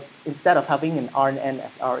 but instead of having an RNN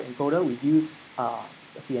as our encoder, we use a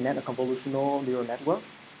CNN, a convolutional neural network.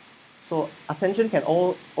 So attention can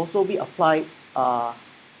also be applied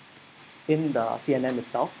in the CNN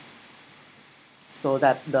itself, so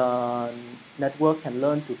that the network can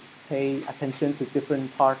learn to pay attention to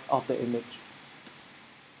different parts of the image,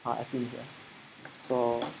 as in here.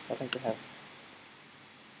 So I'd like to have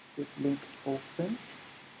this link open.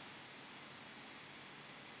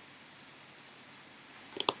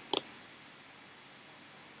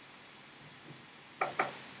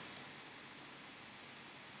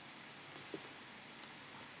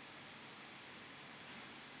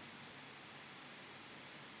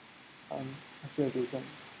 Actually, you can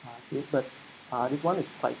see it, but this one is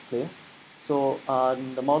quite clear. So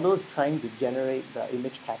the model is trying to generate the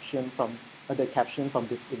image caption from the caption from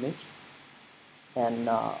this image, and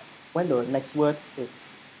when the next words is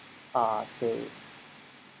say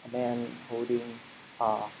a man holding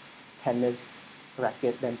a tennis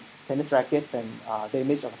racket, then the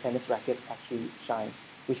image of a tennis racket actually shines,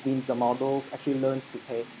 which means the models actually learns to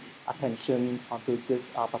pay attention onto this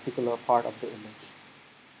particular part of the image.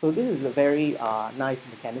 So this is a very nice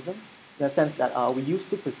mechanism in the sense that we used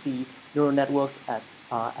to perceive neural networks as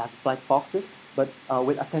black boxes, but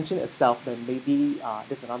with attention itself, then maybe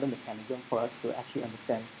there's another mechanism for us to actually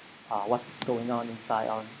understand what's going on inside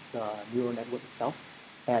the neural network itself,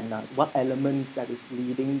 and what elements that is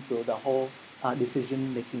leading to the whole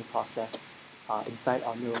decision-making process inside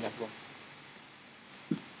our neural network.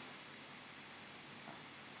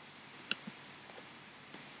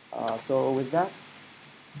 So with that,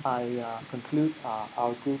 I conclude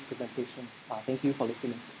our group presentation. Thank you for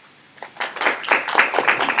listening.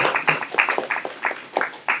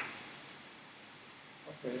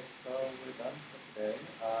 Okay, so we're done for today.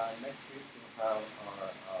 Next week we'll have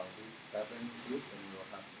our week 7 group, and we'll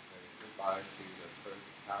have to say goodbye to the first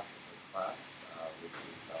half of the class, which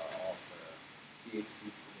is all the PhD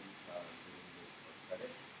students doing this for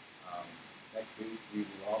credit. Next week we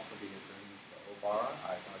will also be adjourning to Obara.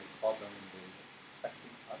 I've already called them and they're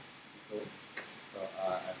expecting us to go. So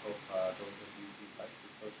I hope those of you who like to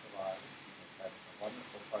socialize, because that's a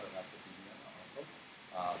wonderful part of academia also,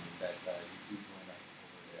 that you do join us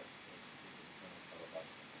over there.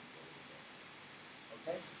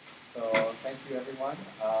 Okay, so thank you everyone.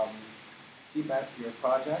 Keep at your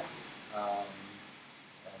projects.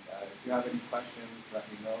 And if you have any questions, let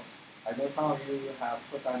me know. I know some of you have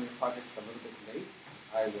put on your projects a little bit late.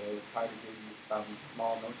 I will try to give you some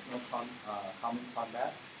small notional comments on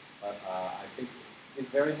that. But I think it's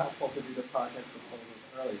very helpful to do the project proposals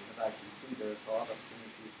early, because I can see there's a lot of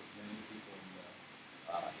synergies with many people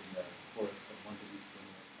in the course that want to do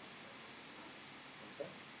similar concepts. Okay?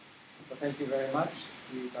 So thank you very much.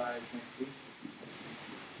 See you guys next week.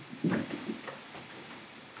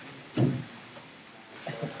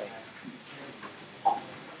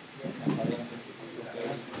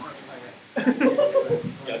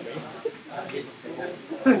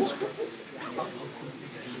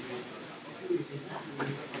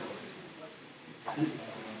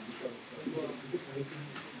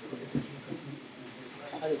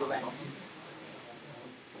 How do you go back?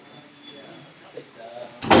 Take the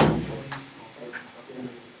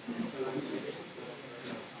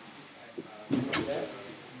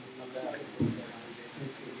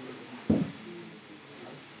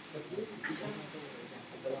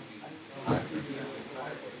side by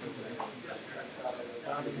side.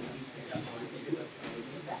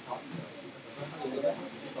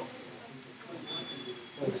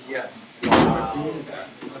 Yes, you are doing that.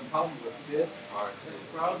 The problem with this part is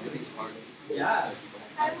really hard to do. Yeah.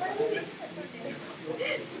 You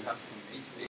have to